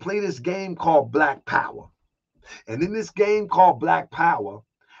 They're going to play this game called Black Power. And in this game called Black Power,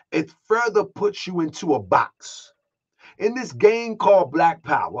 it further puts you into a box. In this game called Black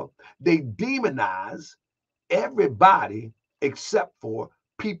Power, they demonize everybody except for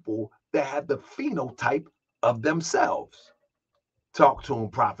people that have the phenotype of themselves. Talk to him,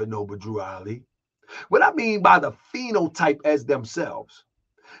 Prophet Noble Drew Ali. What I mean by the phenotype as themselves,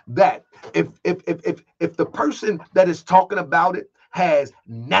 that if the person that is talking about it has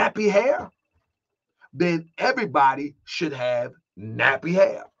nappy hair, then everybody should have nappy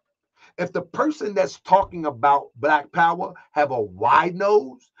hair. If the person that's talking about Black Power have a wide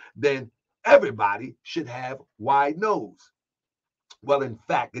nose, then everybody should have wide nose. Well, in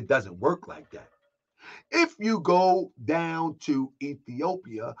fact, it doesn't work like that. If you go down to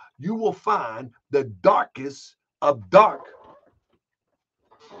Ethiopia, you will find the darkest of dark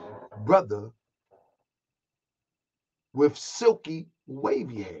brother with silky,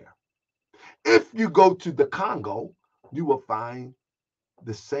 wavy hair. If you go to the Congo, you will find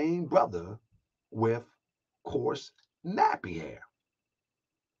the same brother with coarse nappy hair.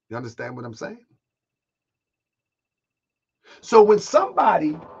 You understand what I'm saying? So when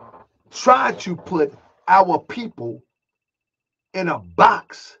somebody tried to put our people in a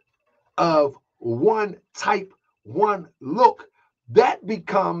box of one type, one look, that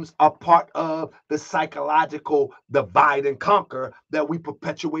becomes a part of the psychological divide and conquer that we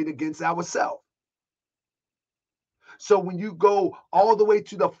perpetuate against ourselves. So when you go all the way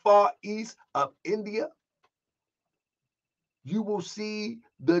to the far east of India, you will see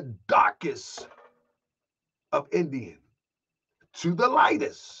the darkest of Indian to the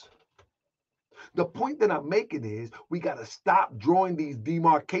lightest. The point that I'm making is we got to stop drawing these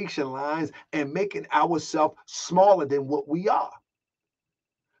demarcation lines and making ourselves smaller than what we are.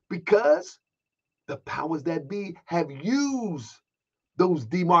 Because the powers that be have used those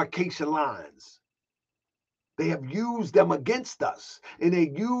demarcation lines. They have used them against us, and they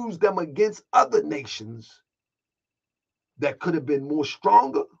used them against other nations that could have been more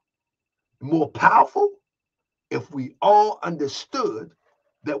stronger, more powerful, if we all understood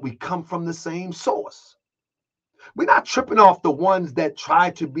that we come from the same source. We're not tripping off the ones that try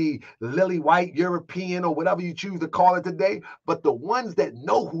to be lily white, European, or whatever you choose to call it today, but the ones that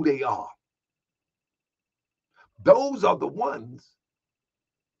know who they are. Those are the ones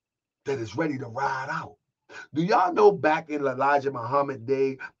that is ready to ride out. Do y'all know back in Elijah Muhammad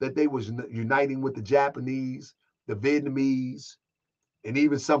day that they was uniting with the Japanese, the Vietnamese, and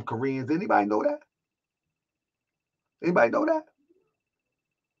even some Koreans? Anybody know that? Anybody know that?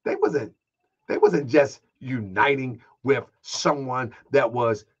 They wasn't just uniting with someone that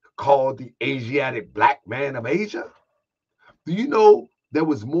was called the Asiatic black man of Asia. Do you know there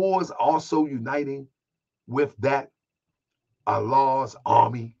was Moors also uniting with that Allah's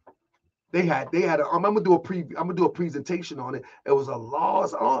army? They had I'm gonna do a presentation on it. It was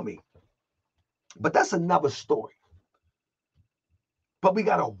Allah's army. But that's another story. But we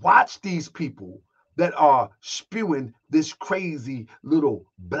gotta watch these people that are spewing this crazy little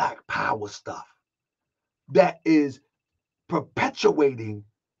black power stuff that is perpetuating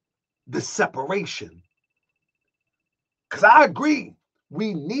the separation. Because I agree,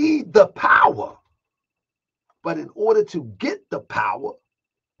 we need the power. But in order to get the power,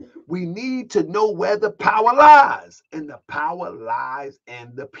 we need to know where the power lies. And the power lies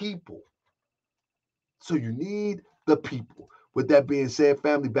in the people. So you need the people. With that being said,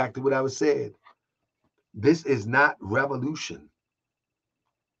 family, back to what I was saying. This is not revolution.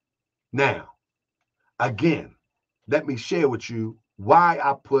 Now, again, let me share with you why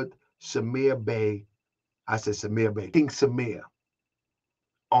I put Samir Bey, King Samir,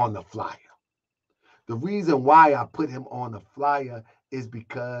 on the flyer. The reason why I put him on the flyer is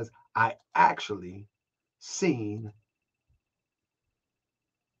because I actually seen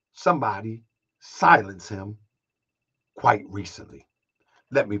somebody silence him quite recently.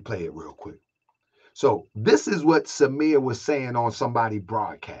 Let me play it real quick. So this is what Samir was saying on somebody's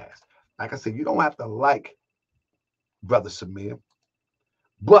broadcast. Like I said, you don't have to like Brother Samir,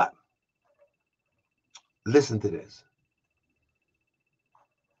 but listen to this.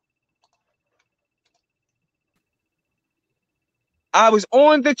 I was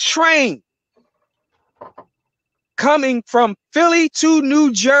on the train coming from Philly to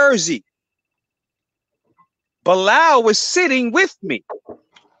New Jersey. Bilal was sitting with me.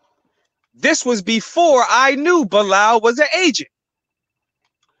 This was before I knew Bilal was an agent.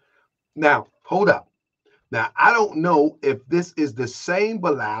 Now, hold up. Now, I don't know if this is the same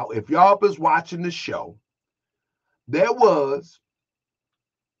Bilal. If y'all was watching the show, there was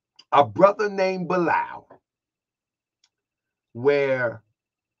a brother named Bilal where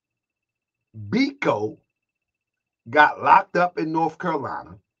Biko got locked up in North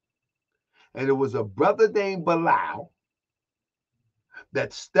Carolina, and it was a brother named Bilal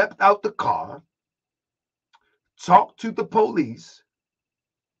that stepped out the car, talked to the police,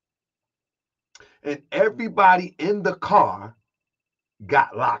 and everybody in the car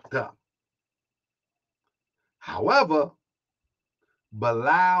got locked up. However,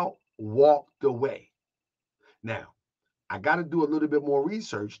 Bilal walked away. Now, I got to do a little bit more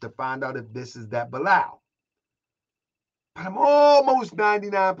research to find out if this is that Bilal. But I'm almost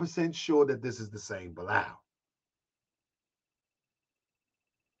 99% sure that this is the same Bilal.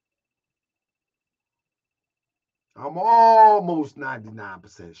 I'm almost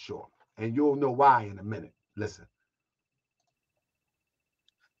 99% sure. And you'll know why in a minute. Listen.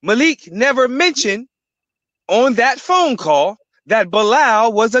 Malik never mentioned on that phone call that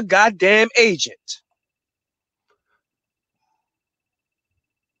Bilal was a goddamn agent.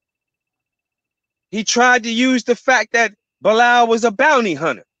 He tried to use the fact that Bilal was a bounty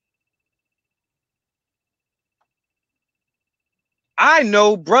hunter. I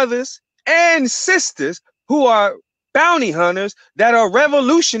know brothers and sisters who are bounty hunters that are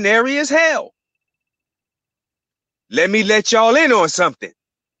revolutionary as hell. Let me let y'all in on something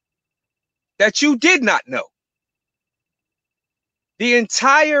that you did not know. The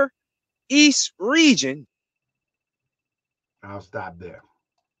entire East region. I'll stop there.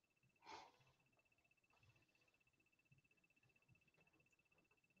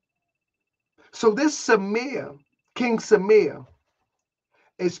 So this Samir, King Samir,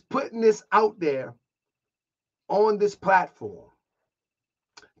 is putting this out there on this platform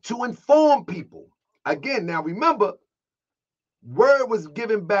to inform people. Again, now remember, word was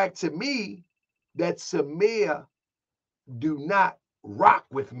given back to me that Samir do not rock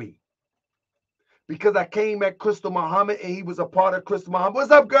with me. Because I came at Crystal Muhammad and he was a part of Crystal Muhammad.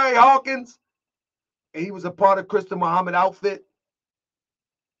 What's up, Gary Hawkins? And he was a part of Crystal Muhammad outfit.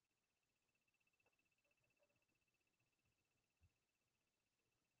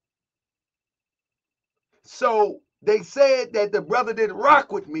 So they said that the brother didn't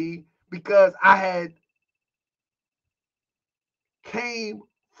rock with me because I had came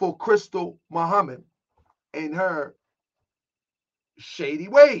for Crystal Muhammad and her shady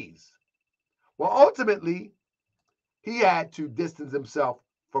ways. Well, ultimately, he had to distance himself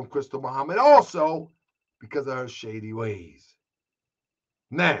from Crystal Muhammad also because of her shady ways.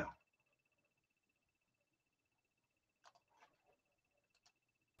 Now,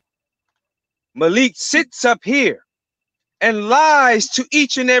 Malik sits up here and lies to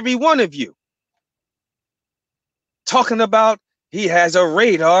each and every one of you, talking about he has a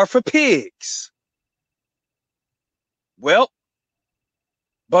radar for pigs. Well,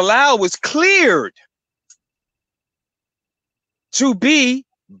 Bilal was cleared to be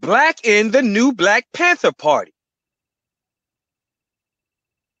black in the new Black Panther Party.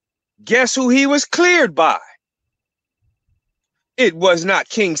 Guess who he was cleared by? It was not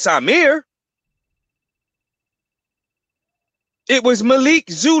King Samir. It was Malik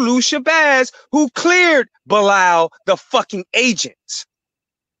Zulu Shabazz who cleared Bilal, the fucking agent,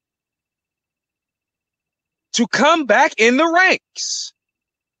 to come back in the ranks.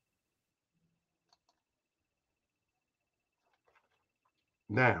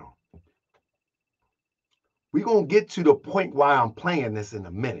 Now, we're going to get to the point why I'm playing this in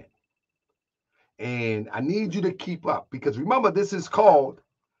a minute. And I need you to keep up because remember, this is called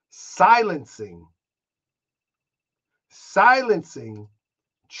silencing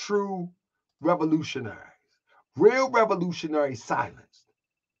true revolutionaries. Real revolutionaries silenced.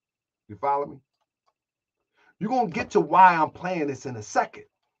 You follow me? You're going to get to why I'm playing this in a second.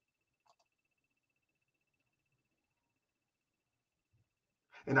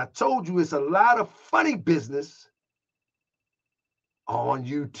 And I told you it's a lot of funny business on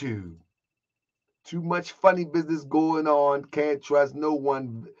YouTube. Too much funny business going on. Can't trust no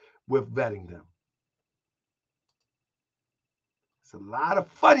one with vetting them. There's a lot of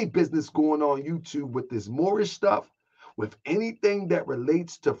funny business going on YouTube with this Moorish stuff, with anything that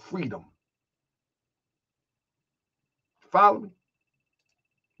relates to freedom. Follow me?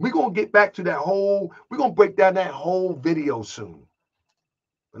 We're going to get back to that whole, we're going to break down that whole video soon.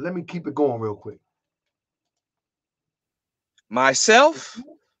 But let me keep it going real quick. Myself,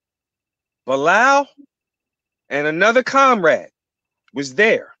 Bilal, and another comrade was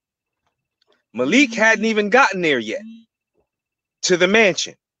there. Malik hadn't even gotten there yet, to the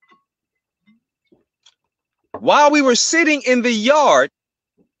mansion. While we were sitting in the yard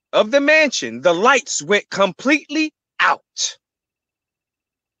of the mansion, the lights went completely out.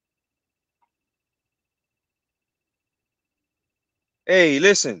 Hey,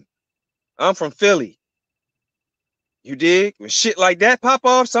 listen, I'm from Philly. You dig? When shit like that pop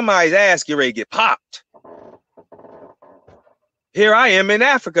off, somebody's ass get ready to get popped. Here I am in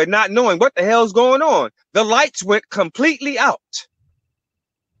Africa, not knowing what the hell's going on. The lights went completely out.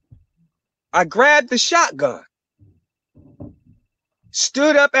 I grabbed the shotgun,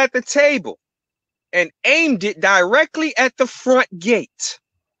 stood up at the table, and aimed it directly at the front gate.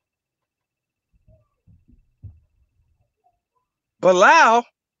 Bilal,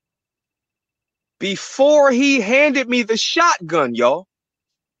 before he handed me the shotgun, y'all,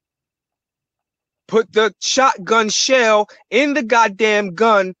 put the shotgun shell in the goddamn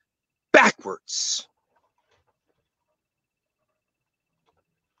gun backwards.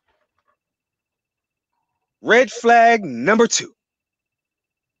 Red flag number 2.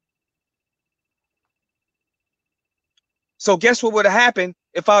 So guess what would have happened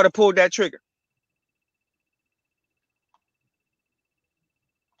if I would have pulled that trigger?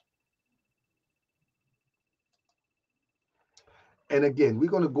 And again, we're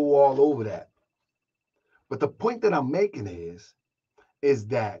going to go all over that. But the point that I'm making is is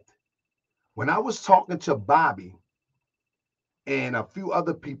that when I was talking to Bobby and a few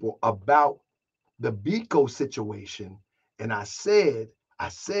other people about the Biko situation, and I said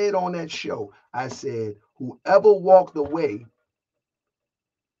on that show, I said, whoever walked away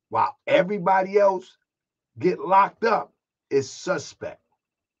while everybody else get locked up is suspect.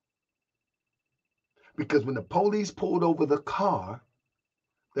 Because when the police pulled over the car,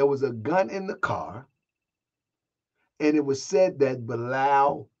 there was a gun in the car, and it was said that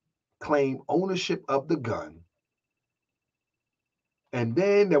Bilal claimed ownership of the gun. And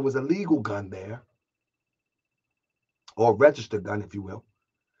then there was a legal gun there, or a registered gun, if you will.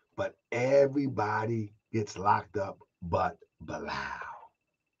 But everybody gets locked up but Bilal.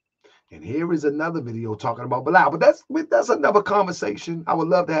 And here is another video talking about Bilal. But that's another conversation. I would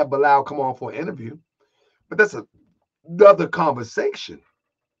love to have Bilal come on for an interview. But that's another conversation.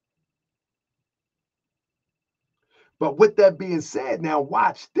 But with that being said, now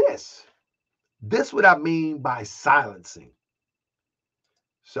watch this. This is what I mean by silencing.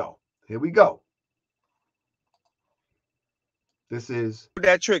 So here we go. This is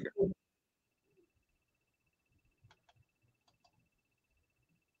that trigger.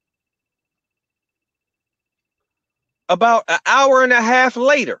 About an hour and a half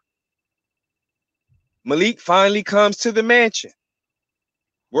later, Malik finally comes to the mansion.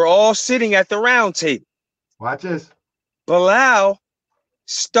 We're all sitting at the round table. Watch this. Bilal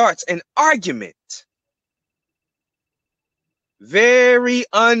starts an argument. Very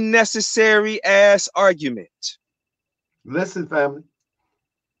unnecessary ass argument. Listen, family.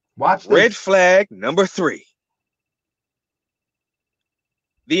 Watch this. Red flag number 3.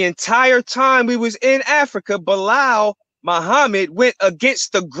 The entire time we was in Africa, Bilal Muhammad went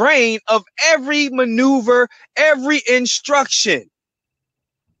against the grain of every maneuver, every instruction.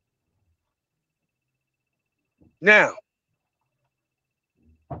 Now,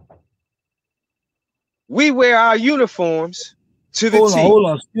 we wear our uniforms to the T. Hold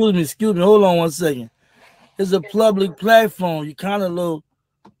on. Excuse me. Hold on 1 second. It's a public platform. You kind of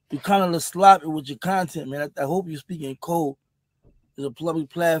little sloppy with your content, man. I hope you're speaking code. It's a public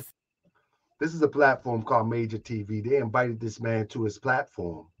platform. This is a platform called Major TV. They invited this man to his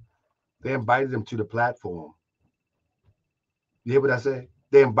platform. They invited him to the platform. You hear what I say?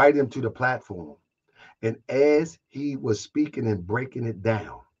 They invited him to the platform. And as he was speaking and breaking it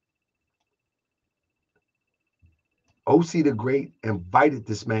down, OC the Great invited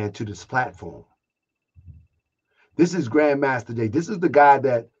this man to this platform. This is Grandmaster Jay. This is the guy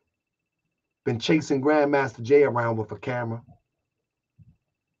that been chasing Grandmaster Jay around with a camera.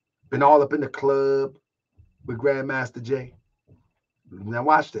 Been all up in the club with Grandmaster Jay. Now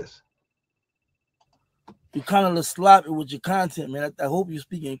watch this. You kind of sloppy with your content, man. I hope you're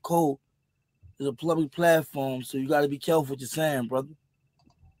speaking code. It's a public platform, so you got to be careful what you're saying, brother.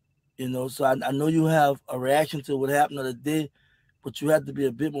 You know, so I know you have a reaction to what happened the other day, but you have to be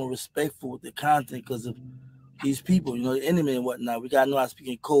a bit more respectful with the content because of these people, you know, the enemy and whatnot. We got to know how to speak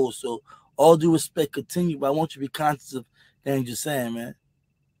in code. So all due respect, continue, but I want you to be conscious of things you're saying, man.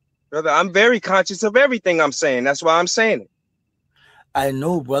 Brother, I'm very conscious of everything I'm saying. That's why I'm saying it. I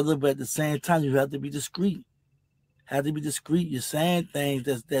know, brother, but at the same time, you have to be discreet. Have to be discreet. You're saying things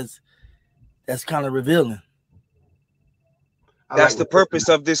that's kind of revealing. That's the purpose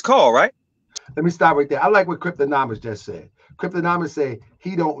of this call, right? Let me stop right there. I like what Cryptonomics just said. Cryptonomics say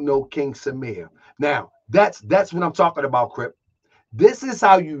he don't know King Samir. Now, that's what I'm talking about, Crypt. This is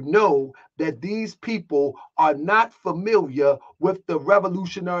how you know that these people are not familiar with the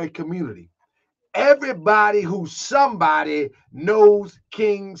revolutionary community. Everybody who's somebody knows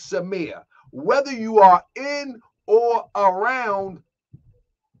King Samir. Whether you are in or around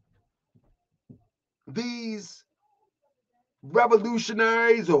these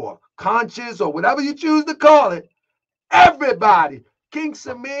revolutionaries or conscious or whatever you choose to call it, everybody, King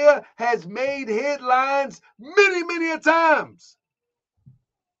Samir has made headlines many, many a times.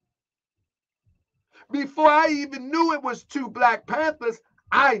 Before I even knew it was 2 Black Panthers,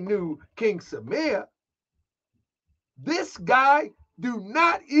 I knew King Samir. This guy do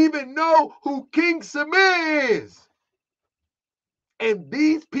not even know who King Samir is. And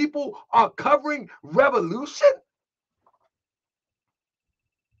these people are covering revolution?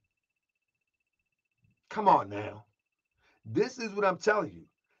 Come on now. This is what I'm telling you.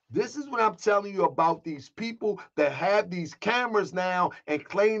 This is what I'm telling you about these people that have these cameras now and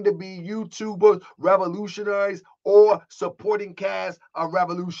claim to be YouTubers, revolutionaries, or supporting cast of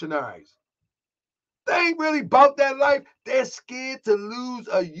revolutionaries. They ain't really about that life. They're scared to lose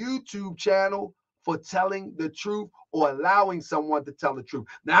a YouTube channel for telling the truth or allowing someone to tell the truth.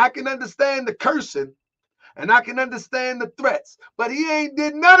 Now, I can understand the cursing. and I can understand the threats, but he ain't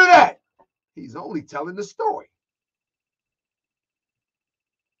did none of that. He's only telling the story.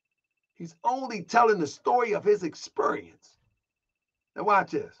 He's only telling the story of his experience. Now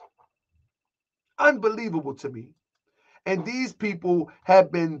watch this. Unbelievable to me. And these people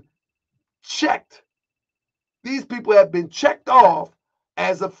have been checked. These people have been checked off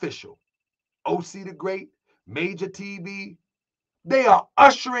as official. OC the Great, Major TV, they are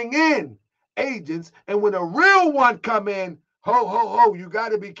ushering in agents. And when a real one come in, ho, ho, ho, you got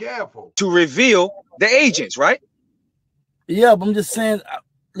to be careful. To reveal the agents, right? Yeah, but I'm just saying,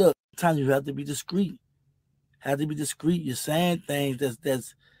 look, sometimes you have to be discreet. Have to be discreet. You're saying things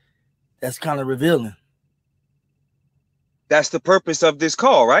that's kind of revealing. That's the purpose of this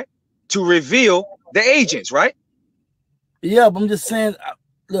call, right? To reveal the agents, right? Yeah, but I'm just saying,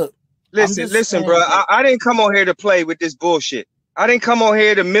 look. Listen, bro. I didn't come on here to play with this bullshit. I didn't come on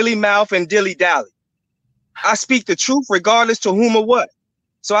here to milly mouth and dilly dally. I speak the truth regardless to whom or what.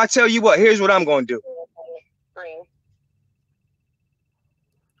 So I tell you what, here's what I'm going to do.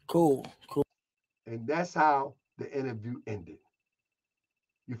 Cool. And that's how the interview ended.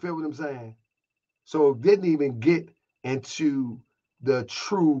 You feel what I'm saying? So it didn't even get into the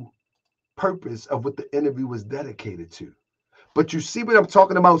true purpose of what the interview was dedicated to. But you see what I'm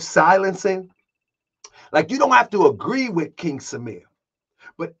talking about, silencing? Like, you don't have to agree with King Samir.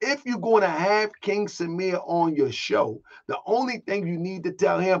 But if you're going to have King Samir on your show, the only thing you need to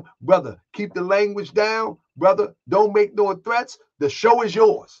tell him, brother, keep the language down. Brother, don't make no threats. The show is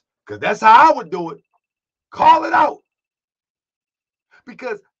yours. Because that's how I would do it. Call it out.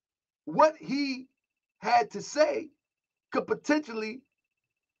 Because what he had to say could potentially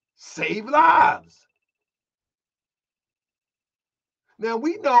save lives. Now,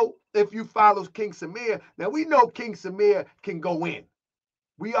 we know if you follow King Samir, now we know King Samir can go in.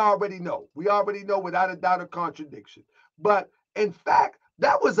 We already know. We already know without a doubt or contradiction. But in fact,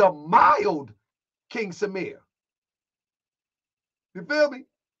 that was a mild King Samir. You feel me?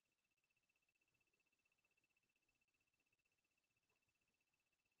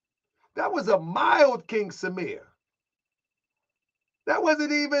 That was a mild King Samir. That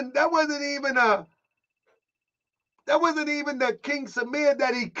wasn't even the King Samir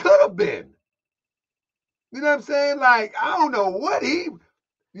that he could have been. You know what I'm saying? Like, I don't know what he,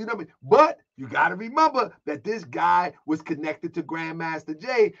 you know what I mean? But you got to remember that this guy was connected to Grandmaster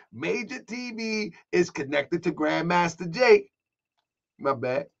Jay. Major TV is connected to Grandmaster Jay. My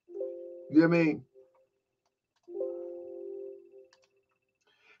bad. You know what I mean?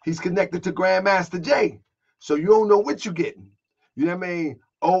 He's connected to Grandmaster Jay. So you don't know what you're getting. You know what I mean?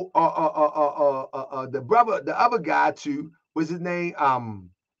 The brother, the other guy too, what's his name?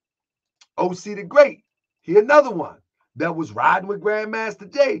 OC the Great. He another one that was riding with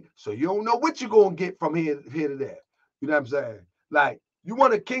Grandmaster Jay. So you don't know what you're going to get from here to there. You know what I'm saying? Like, you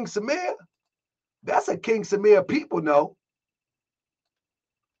want a King Samir? That's a King Samir people know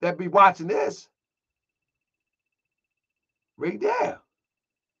that be watching this. Right there.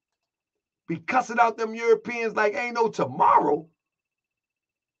 Be cussing out them Europeans like ain't no tomorrow.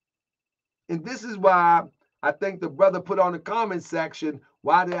 And this is why I think the brother put on the comment section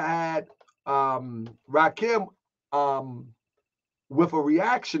why they had Rakim with a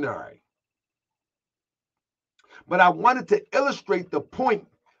reactionary. But I wanted to illustrate the point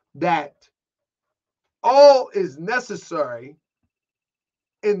that all is necessary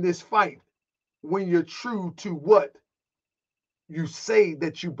in this fight when you're true to what you say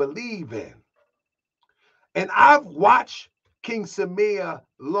that you believe in. And I've watched King Samir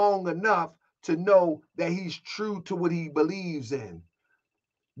long enough to know that he's true to what he believes in.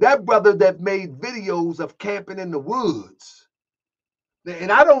 That brother that made videos of camping in the woods,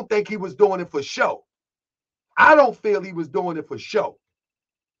 and I don't think he was doing it for show. I don't feel he was doing it for show.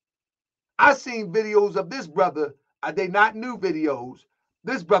 I seen videos of this brother, they not new videos,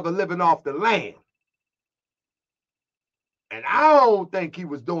 this brother living off the land. And I don't think he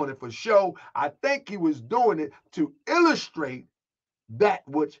was doing it for show. I think he was doing it to illustrate that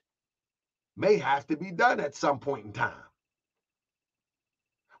which may have to be done at some point in time.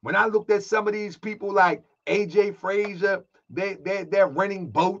 When I looked at some of these people like AJ Frazier, they're renting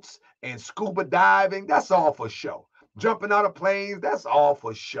boats and scuba diving. That's all for show. Jumping out of planes, that's all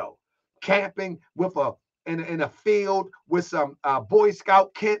for show. Camping with in a field with some Boy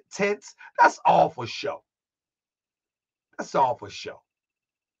Scout tents, that's all for show. That's all for show.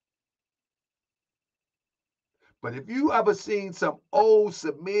 But if you ever seen some old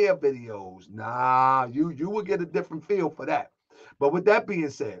Samir videos, nah, you will get a different feel for that. But with that being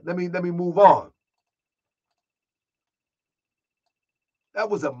said, let me move on. That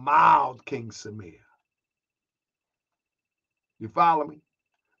was a mild King Samir. You follow me?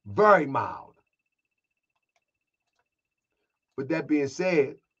 Very mild. With that being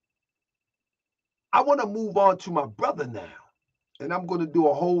said, I want to move on to my brother now. And I'm going to do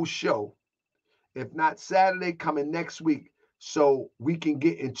a whole show, if not Saturday, coming next week, so we can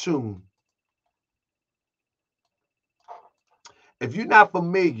get in tune. If you're not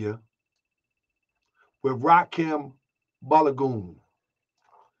familiar with Rakim Balogun,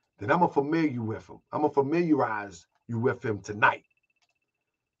 then I'm going to familiarize you with him tonight.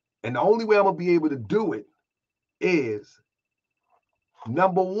 And the only way I'm going to be able to do it is,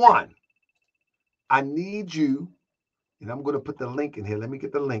 number one, I need you, and I'm going to put the link in here. Let me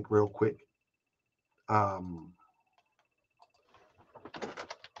get the link real quick.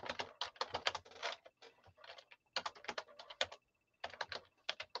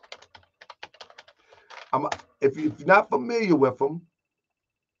 If you're not familiar with him,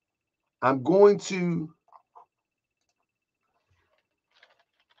 I'm going to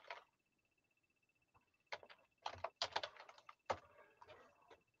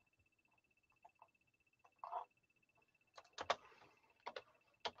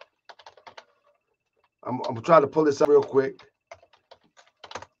I'm trying to pull this up real quick.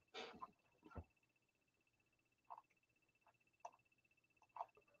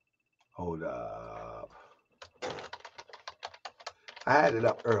 Hold up. I had it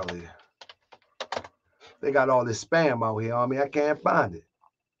up earlier. They got all this spam out here on me. I can't find it.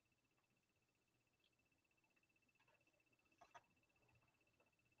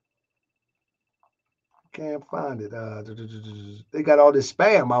 Can't find it. They got all this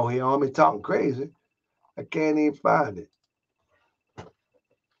spam out here on me talking crazy. I can't even find it.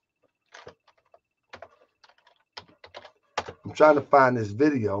 I'm trying to find this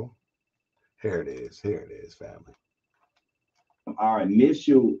video. Here it is. Here it is, family. Our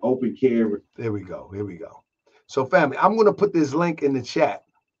initial open care. There we go. Here we go. So, family, I'm going to put this link in the chat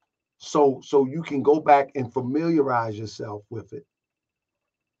so you can go back and familiarize yourself with it.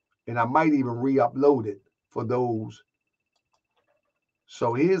 And I might even re-upload it for those.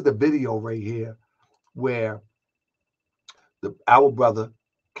 So here's the video right here where our brother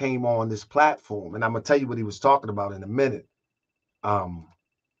came on this platform. And I'm going to tell you what he was talking about in a minute.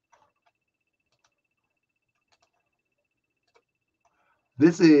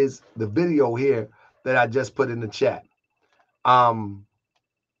 This is the video here that I just put in the chat. And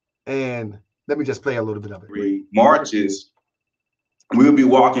let me just play a little bit of it. Marches, we'll be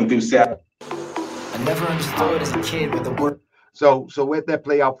walking through South. I never understood as a kid what the word. So let that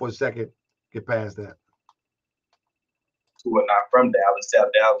play out for a second. Get past that. Who are not from Dallas, South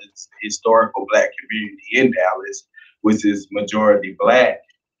Dallas, historical Black community in Dallas, which is majority Black,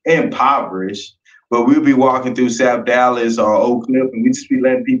 impoverished. But we'll be walking through South Dallas or Oak Cliff, and we just be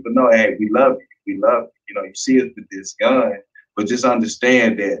letting people know, hey, we love you. We love you. You know, you see us with this gun, but just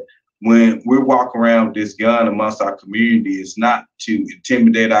understand that when we're walking around with this gun amongst our community, it's not to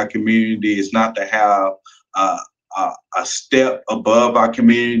intimidate our community. It's not to have a step above our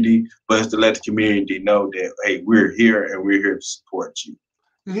community, but it's to let the community know that, hey, we're here and we're here to support you.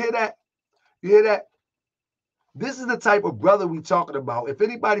 You hear that? You hear that? This is the type of brother we're talking about. If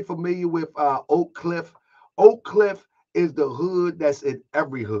anybody familiar with Oak Cliff is the hood that's in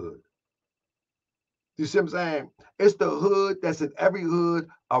every hood. You see what I'm saying? It's the hood that's in every hood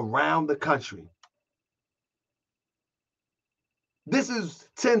around the country. This is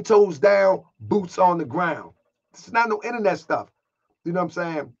 10 toes down, boots on the ground. It's not no internet stuff. You know what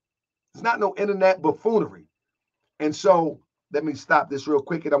I'm saying? It's not no internet buffoonery. And so let me stop this real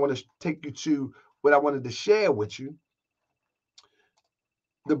quick, and I want to take you to what I wanted to share with you.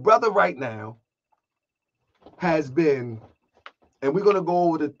 The brother right now has been, and we're going to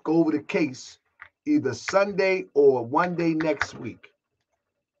go over the case either Sunday or one day next week.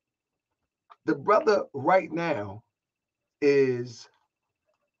 The brother right now is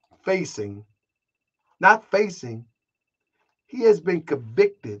he has been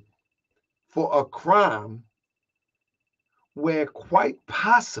convicted for a crime where quite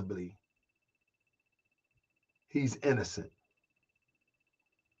possibly he's innocent.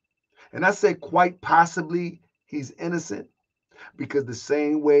 And I say quite possibly he's innocent because the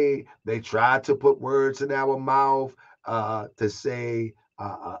same way they tried to put words in our mouth to say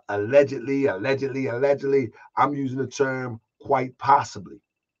allegedly, I'm using the term quite possibly.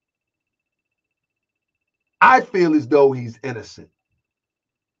 I feel as though he's innocent.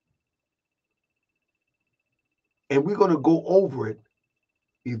 And we're going to go over it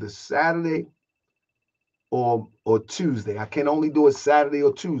either Saturday or Tuesday. I can only do it Saturday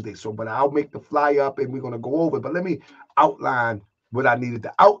or Tuesday. But I'll make the flyer up and we're going to go over it. But let me outline what I needed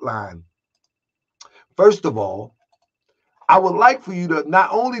to outline. First of all, I would like for you to not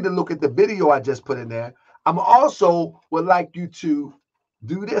only to look at the video I just put in there, I'm also would like you to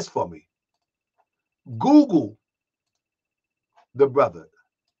do this for me. Google the brother.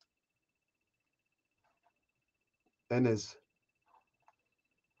 And it's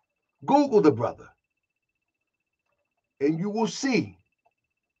Google the brother. And you will see.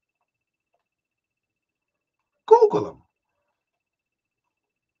 Google him.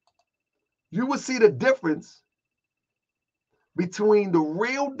 You will see the difference between the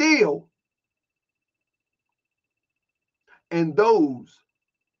real deal and those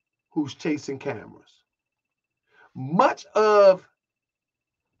who's chasing cameras. Much of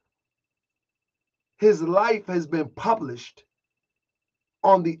his life has been published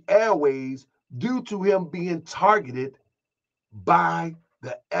on the airways due to him being targeted by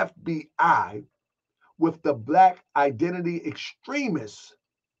the FBI with the black identity extremist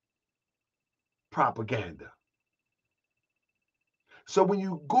propaganda. So when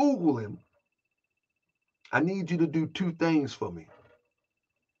you Google him, I need you to do two things for me.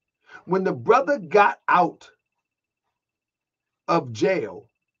 When the brother got out of jail,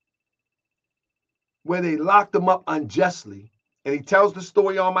 where they locked him up unjustly, and he tells the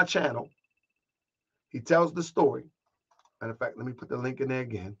story on my channel. He tells the story. Matter of fact, let me put the link in there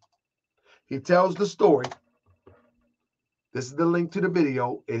again. He tells the story. This is the link to the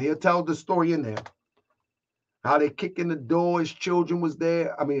video, and he'll tell the story in there. How they kick in the door, his children was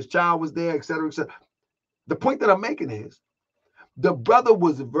there. I mean, his child was there, etc., etc. The point that I'm making is the brother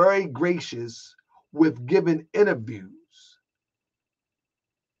was very gracious with giving interviews.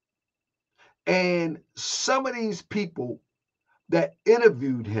 And some of these people that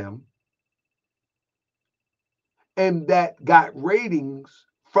interviewed him and that got ratings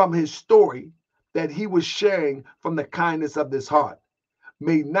from his story that he was sharing from the kindness of his heart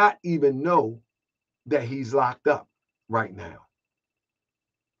may not even know that he's locked up right now.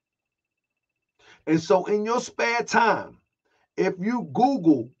 And so in your spare time, if you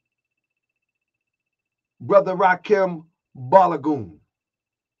Google Brother Rakim Balogun,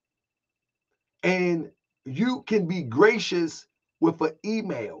 and you can be gracious with an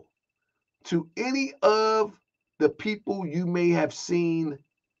email to any of the people you may have seen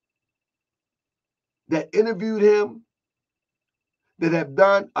that interviewed him, that have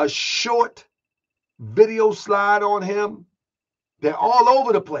done a short video slide on him. They're all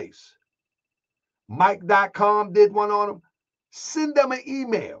over the place. Mike.com did one on him. Send them an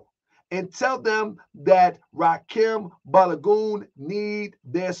email and tell them that Rakim Balogun need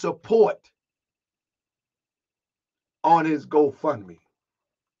their support on his GoFundMe.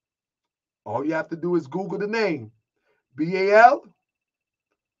 All you have to do is Google the name. Balogun.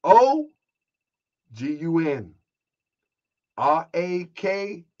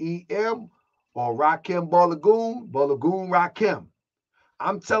 Rakem or Rakim Balogun. Balogun Rakim.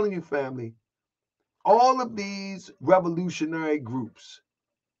 I'm telling you, family, all of these revolutionary groups,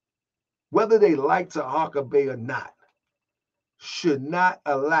 whether they like Tahaka Bay or not, should not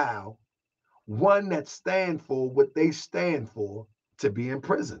allow one that stand for what they stand for to be in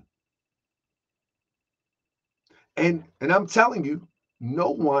prison. And I'm telling you,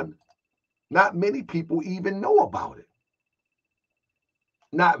 no one, not many people even know about it.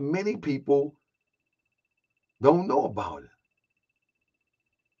 Not many people don't know about it.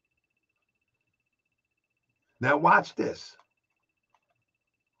 Now watch this.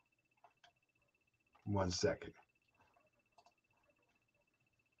 1 second.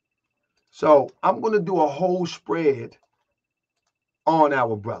 So I'm going to do a whole spread on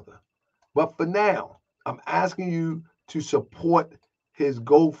our brother. But for now, I'm asking you to support his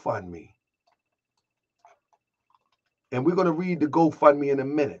GoFundMe. And we're going to read the GoFundMe in a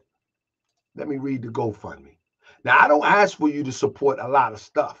minute. Let me read the GoFundMe. Now, I don't ask for you to support a lot of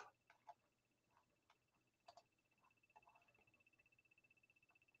stuff.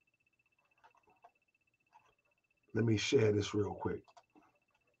 Let me share this real quick.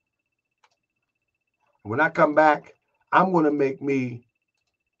 When I come back, I'm going to make me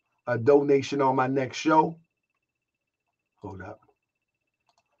a donation on my next show. Hold up.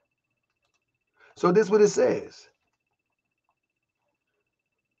 So this is what it says.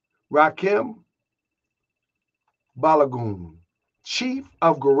 Rakim Balogun, chief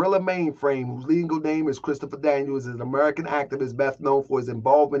of Guerrilla Mainframe, whose legal name is Christopher Daniels, is an American activist best known for his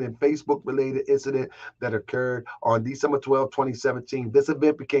involvement in Facebook-related incident that occurred on December 12, 2017. This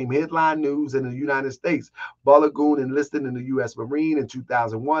event became headline news in the United States. Balogun enlisted in the U.S. Marine in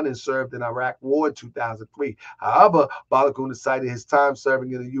 2001 and served in Iraq War in 2003. However, Balogun cited his time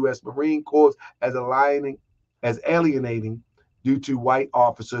serving in the U.S. Marine Corps as alienating due to white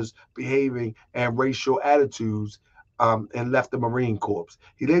officers behaving and racial attitudes and left the Marine Corps.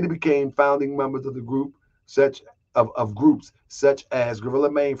 He later became founding members of the group, of groups such as Guerrilla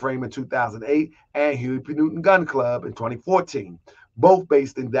Mainframe in 2008 and Huey P. Newton Gun Club in 2014, both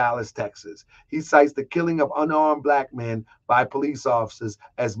based in Dallas, Texas. He cites the killing of unarmed black men by police officers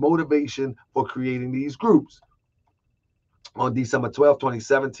as motivation for creating these groups. On December 12,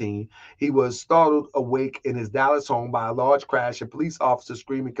 2017, he was startled awake in his Dallas home by a large crash and police officers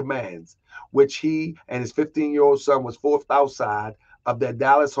screaming commands, which he and his 15-year-old son was forced outside of their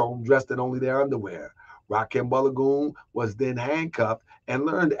Dallas home dressed in only their underwear. Rakim Balogun was then handcuffed and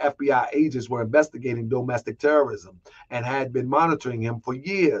learned FBI agents were investigating domestic terrorism and had been monitoring him for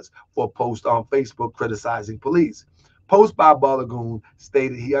years for a post on Facebook criticizing police. Post by Balogun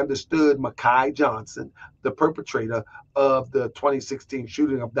stated he understood Makai Johnson, the perpetrator of the 2016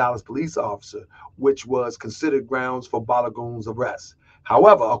 shooting of Dallas police officer, which was considered grounds for Balogun's arrest.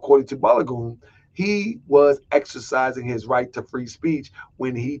 However, according to Balogun, he was exercising his right to free speech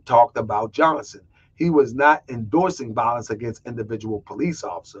when he talked about Johnson. He was not endorsing violence against individual police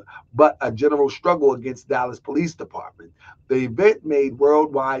officers, but a general struggle against Dallas Police Department. The event made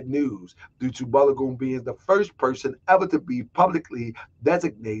worldwide news due to Balogun being the first person ever to be publicly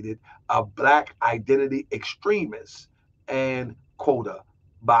designated a black identity extremist and quota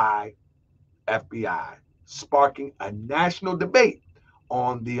by FBI, sparking a national debate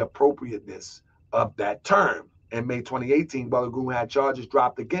on the appropriateness of that term. In May 2018, Balogun had charges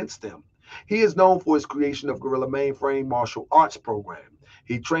dropped against him. He is known for his creation of Guerrilla Mainframe martial arts program.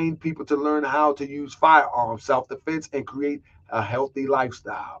 He trained people to learn how to use firearms, self-defense, and create a healthy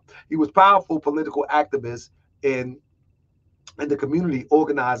lifestyle. He was a powerful political activist in the community,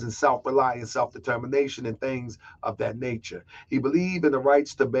 organizing self-reliance, self-determination, and things of that nature. He believed in the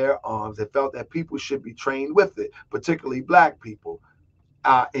rights to bear arms and felt that people should be trained with it, particularly black people.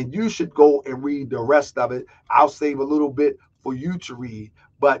 And you should go and read the rest of it. I'll save a little bit for you to read,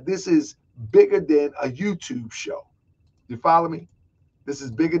 but this is bigger than a YouTube show. You follow me? This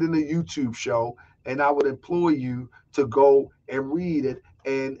is bigger than a YouTube show, and I would implore you to go and read it.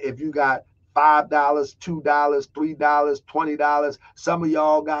 And if you got $5, $2, $3, $20, some of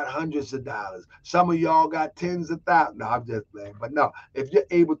y'all got hundreds of dollars. Some of y'all got tens of thousands. No, I'm just playing. But no, if you're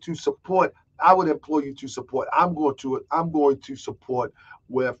able to support, I would implore you to support. I'm going to support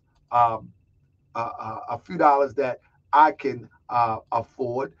with a few dollars that I can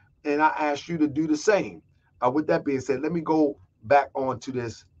afford, and I ask you to do the same. With that being said, let me go back onto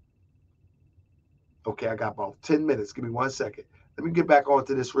this. Okay, I got about 10 minutes. Give me 1 second. Let me get back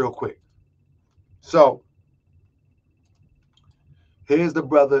onto this real quick. So here's the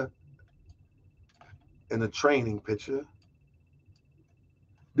brother in the training picture.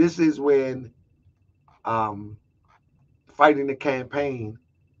 This is when fighting the campaign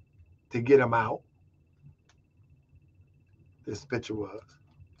to get him out. This picture was.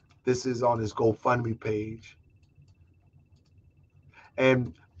 This is on his GoFundMe page.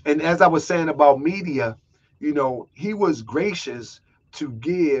 And as I was saying about media, you know, he was gracious to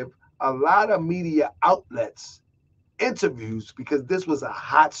give a lot of media outlets interviews because this was a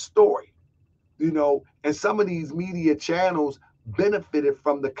hot story, you know, and some of these media channels benefited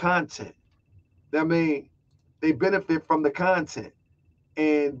from the content. I mean, they benefit from the content.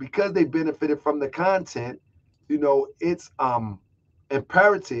 And because they benefited from the content, you know, it's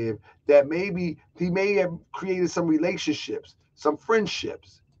imperative that maybe he may have created some relationships, some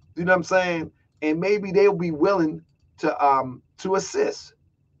friendships, you know what I'm saying? And maybe they'll be willing to assist.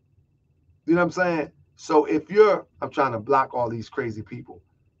 You know what I'm saying? So if you're, I'm trying to block all these crazy people.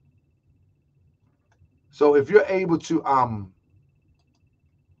 So if you're able to, I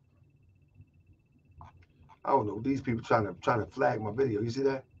don't know, these people trying to flag my video. You see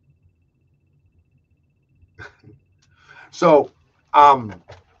that? So,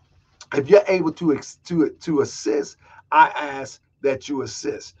 if you're able to assist, I ask that you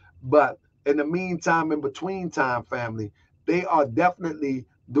assist. But in the meantime, in between time, family, they are definitely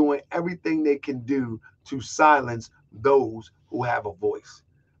doing everything they can do to silence those who have a voice,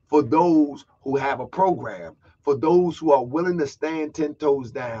 for those who have a program, for those who are willing to stand 10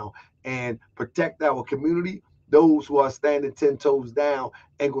 toes down and protect our community, those who are standing 10 toes down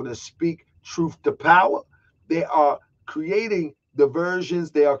and going to speak truth to power. They are creating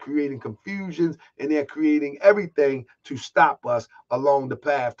diversions, they are creating confusions, and they're creating everything to stop us along the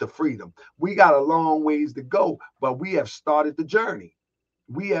path to freedom. We got a long ways to go, but we have started the journey.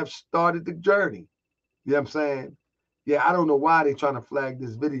 We have started the journey. You know what I'm saying? Yeah, I don't know why they're trying to flag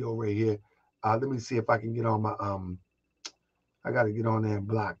this video right here. Let me see if I can get on my I gotta get on there and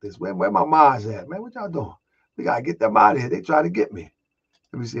block this. Where my mods at, man? What y'all doing? We gotta get them out of here. They try to get me.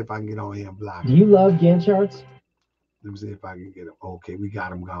 Let me see if I can get on here and block. Do you love Gantt charts? Let me see if I can get him. Okay, we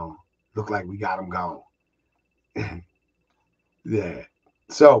got him gone. Look like we got him gone. Yeah.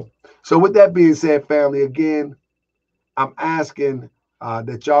 So with that being said, family, again, I'm asking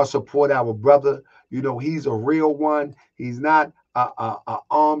that y'all support our brother. You know, he's a real one. He's not a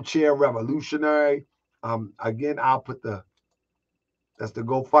armchair revolutionary. Again, I'll put that's the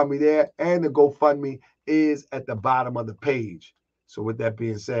GoFundMe there, and the GoFundMe is at the bottom of the page. So with that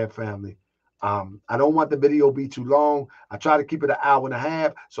being said, family, I don't want the video be too long. I try to keep it an hour and a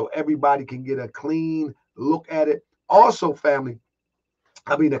half so everybody can get a clean look at it. Also, family,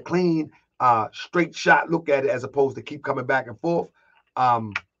 I mean a clean, straight shot look at it as opposed to keep coming back and forth.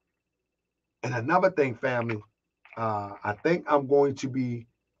 And another thing, family, I think I'm going to be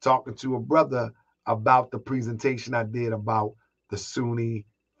talking to a brother about the presentation I did about the Sunni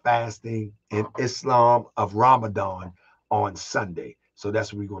fasting in Islam of Ramadan on Sunday. So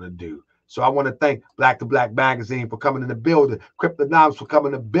that's what we're going to do. So I want to thank Black to Black Magazine for coming in the building, Cryptonomics for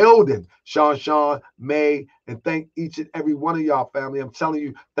coming in the building, Sean, May, and thank each and every one of y'all, family. I'm telling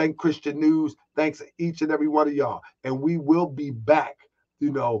you, thank Christian News. Thanks each and every one of y'all. And we will be back,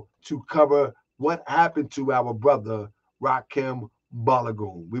 you know, to cover what happened to our brother, Rakim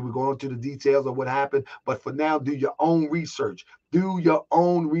Balogun. We will go into the details of what happened, but for now, do your own research. Do your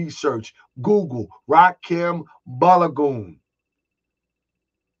own research. Google Rakim Balogun.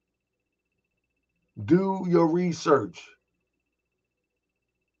 Do your research.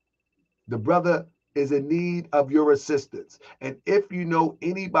 The brother is in need of your assistance. And if you know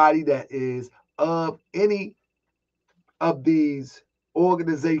anybody that is of any of these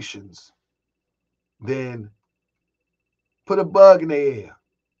organizations, then put a bug in their ear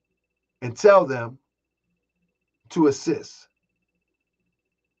and tell them to assist.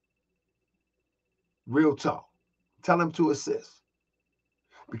 Real talk. Tell them to assist.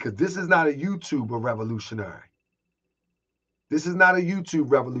 Because this is not a YouTuber revolutionary. This is not a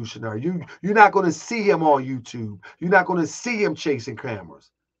YouTube revolutionary. You're not going to see him on YouTube. You're not going to see him chasing cameras.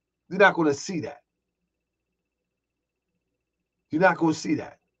 You're not going to see that. You're not going to see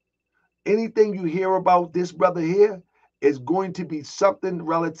that. Anything you hear about this brother here is going to be something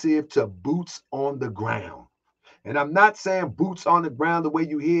relative to boots on the ground. And I'm not saying boots on the ground the way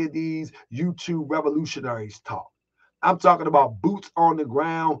you hear these YouTube revolutionaries talk. I'm talking about boots on the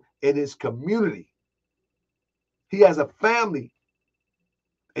ground in his community. He has a family,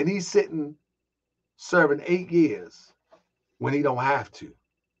 and he's sitting serving 8 years when he don't have to.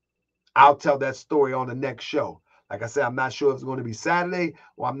 I'll tell that story on the next show. Like I said, I'm not sure if it's going to be Saturday,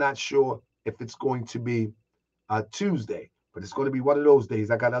 or I'm not sure if it's going to be Tuesday, but it's going to be one of those days.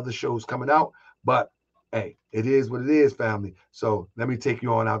 I got other shows coming out, but hey, it is what it is, family. So let me take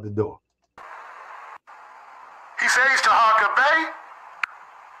you on out the door. He says to Harker Bay,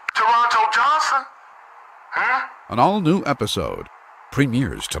 Toronto Johnson. An all-new episode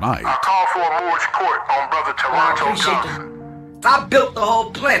premieres tonight. I call for a mortgage court on brother Toronto Johnson. I built the whole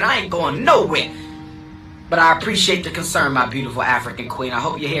plan. I ain't going nowhere. But I appreciate the concern, my beautiful African queen. I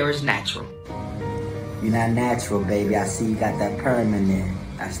hope your hair is natural. You're not natural, baby. I see you got that perm in there.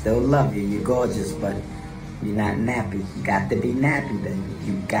 I still love you. You're gorgeous, but you're not nappy. You got to be nappy, baby.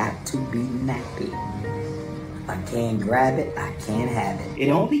 You got to be nappy. I can't grab it, I can't have it.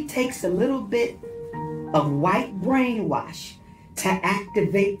 It only takes a little bit of white brainwash to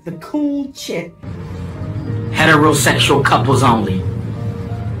activate the cool chip. Heterosexual couples only.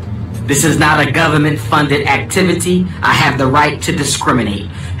 This is not a government-funded activity. I have the right to discriminate.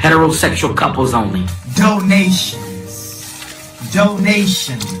 Heterosexual couples only. Donations.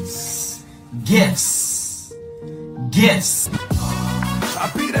 Donations. Gifts. Gifts.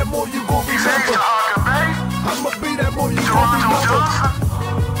 I be that more you gon' remember. I'ma be that more you gon' remember.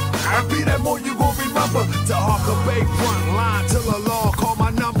 I be that more you gon' remember. To Harker Bay front line till the law call my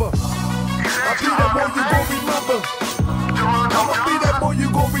number. I be that more you gon' remember. I'ma be that more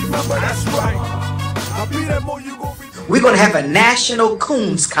you gon' remember. That's right. I be that more you gon' remember. We're going to have a National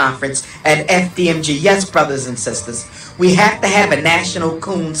Coons Conference at FDMG. Yes, brothers and sisters. We have to have a National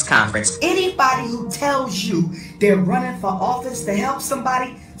Coons Conference. Anybody who tells you they're running for office to help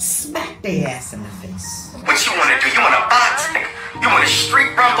somebody, smack their ass in the face. What you want to do? You want to box? You want to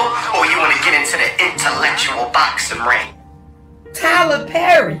street rumble? Or you want to get into the intellectual boxing ring? Tyler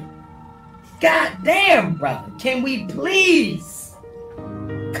Perry. Goddamn, brother. Can we please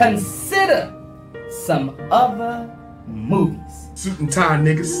consider some other movies? Suit and tie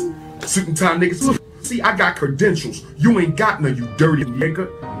niggas. Suit and tie niggas. See, I got credentials. You ain't got none, you dirty nigga.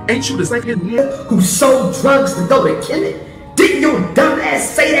 Ain't you the same nigga who sold drugs to go to kill it? Didn't your dumb ass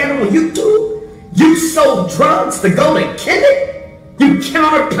say that on YouTube? You sold drugs to go to kill it? You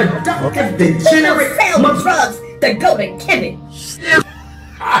counterproductive, degenerate. Sell drugs to go to Kennedy.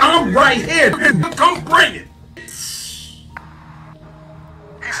 I'm right here. Come bring it.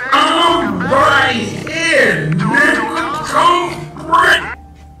 I'm right here, nigga. Come bring it.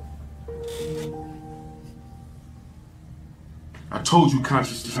 I told you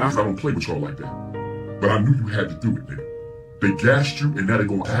consciousness. I don't play with y'all like that. But I knew you had to do it, nigga. They gassed you, and now they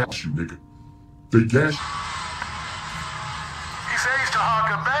gonna ask you, nigga. They gassed you. He says to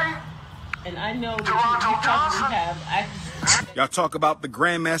Harker Bay. And I know that you probably have. Y'all talk about the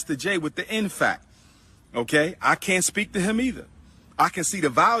Grandmaster Jay with the NFAC. Okay? I can't speak to him either. I can see the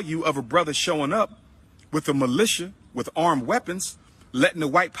value of a brother showing up with a militia, with armed weapons, letting the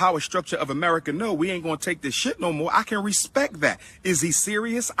white power structure of America know we ain't gonna take this shit no more. I can respect that. Is he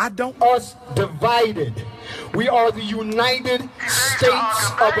serious? I don't. Us divided. We are the United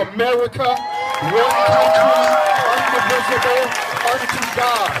States of America, one country, indivisible, unto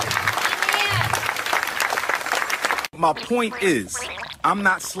God. My point is, I'm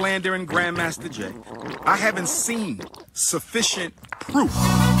not slandering Grandmaster Jay. I haven't seen sufficient proof.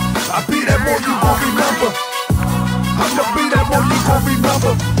 I be that more you gon' remember. I'ma be that more you gon'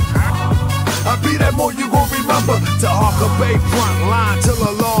 remember. I be that more you gon' remember. To Harker Bay front line till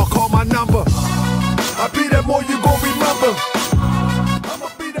the law call my number. I be that more you gon' remember. I'ma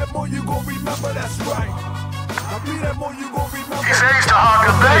be that more you gon' remember. That's right. I be that more you gon' remember. He says to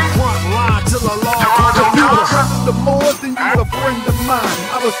Harker Bay front line till the law call my number. The more than you a friend of mine.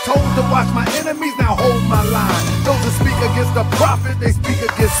 I was told to watch my enemies, now hold my line. Those that speak against the prophet, they speak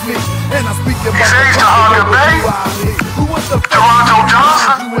against me. And I'm speaking about the prophet. Who was the Toronto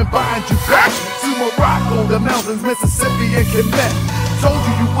Johnson? You and bind you back. See Morocco, the mountains, Mississippi, and Quebec. Told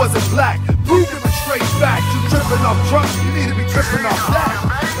you you wasn't black. Proved it with straight facts. You tripping off trucks, you need to be tripping off that.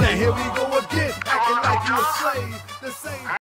 Now here we go again, acting like you a slave. The same.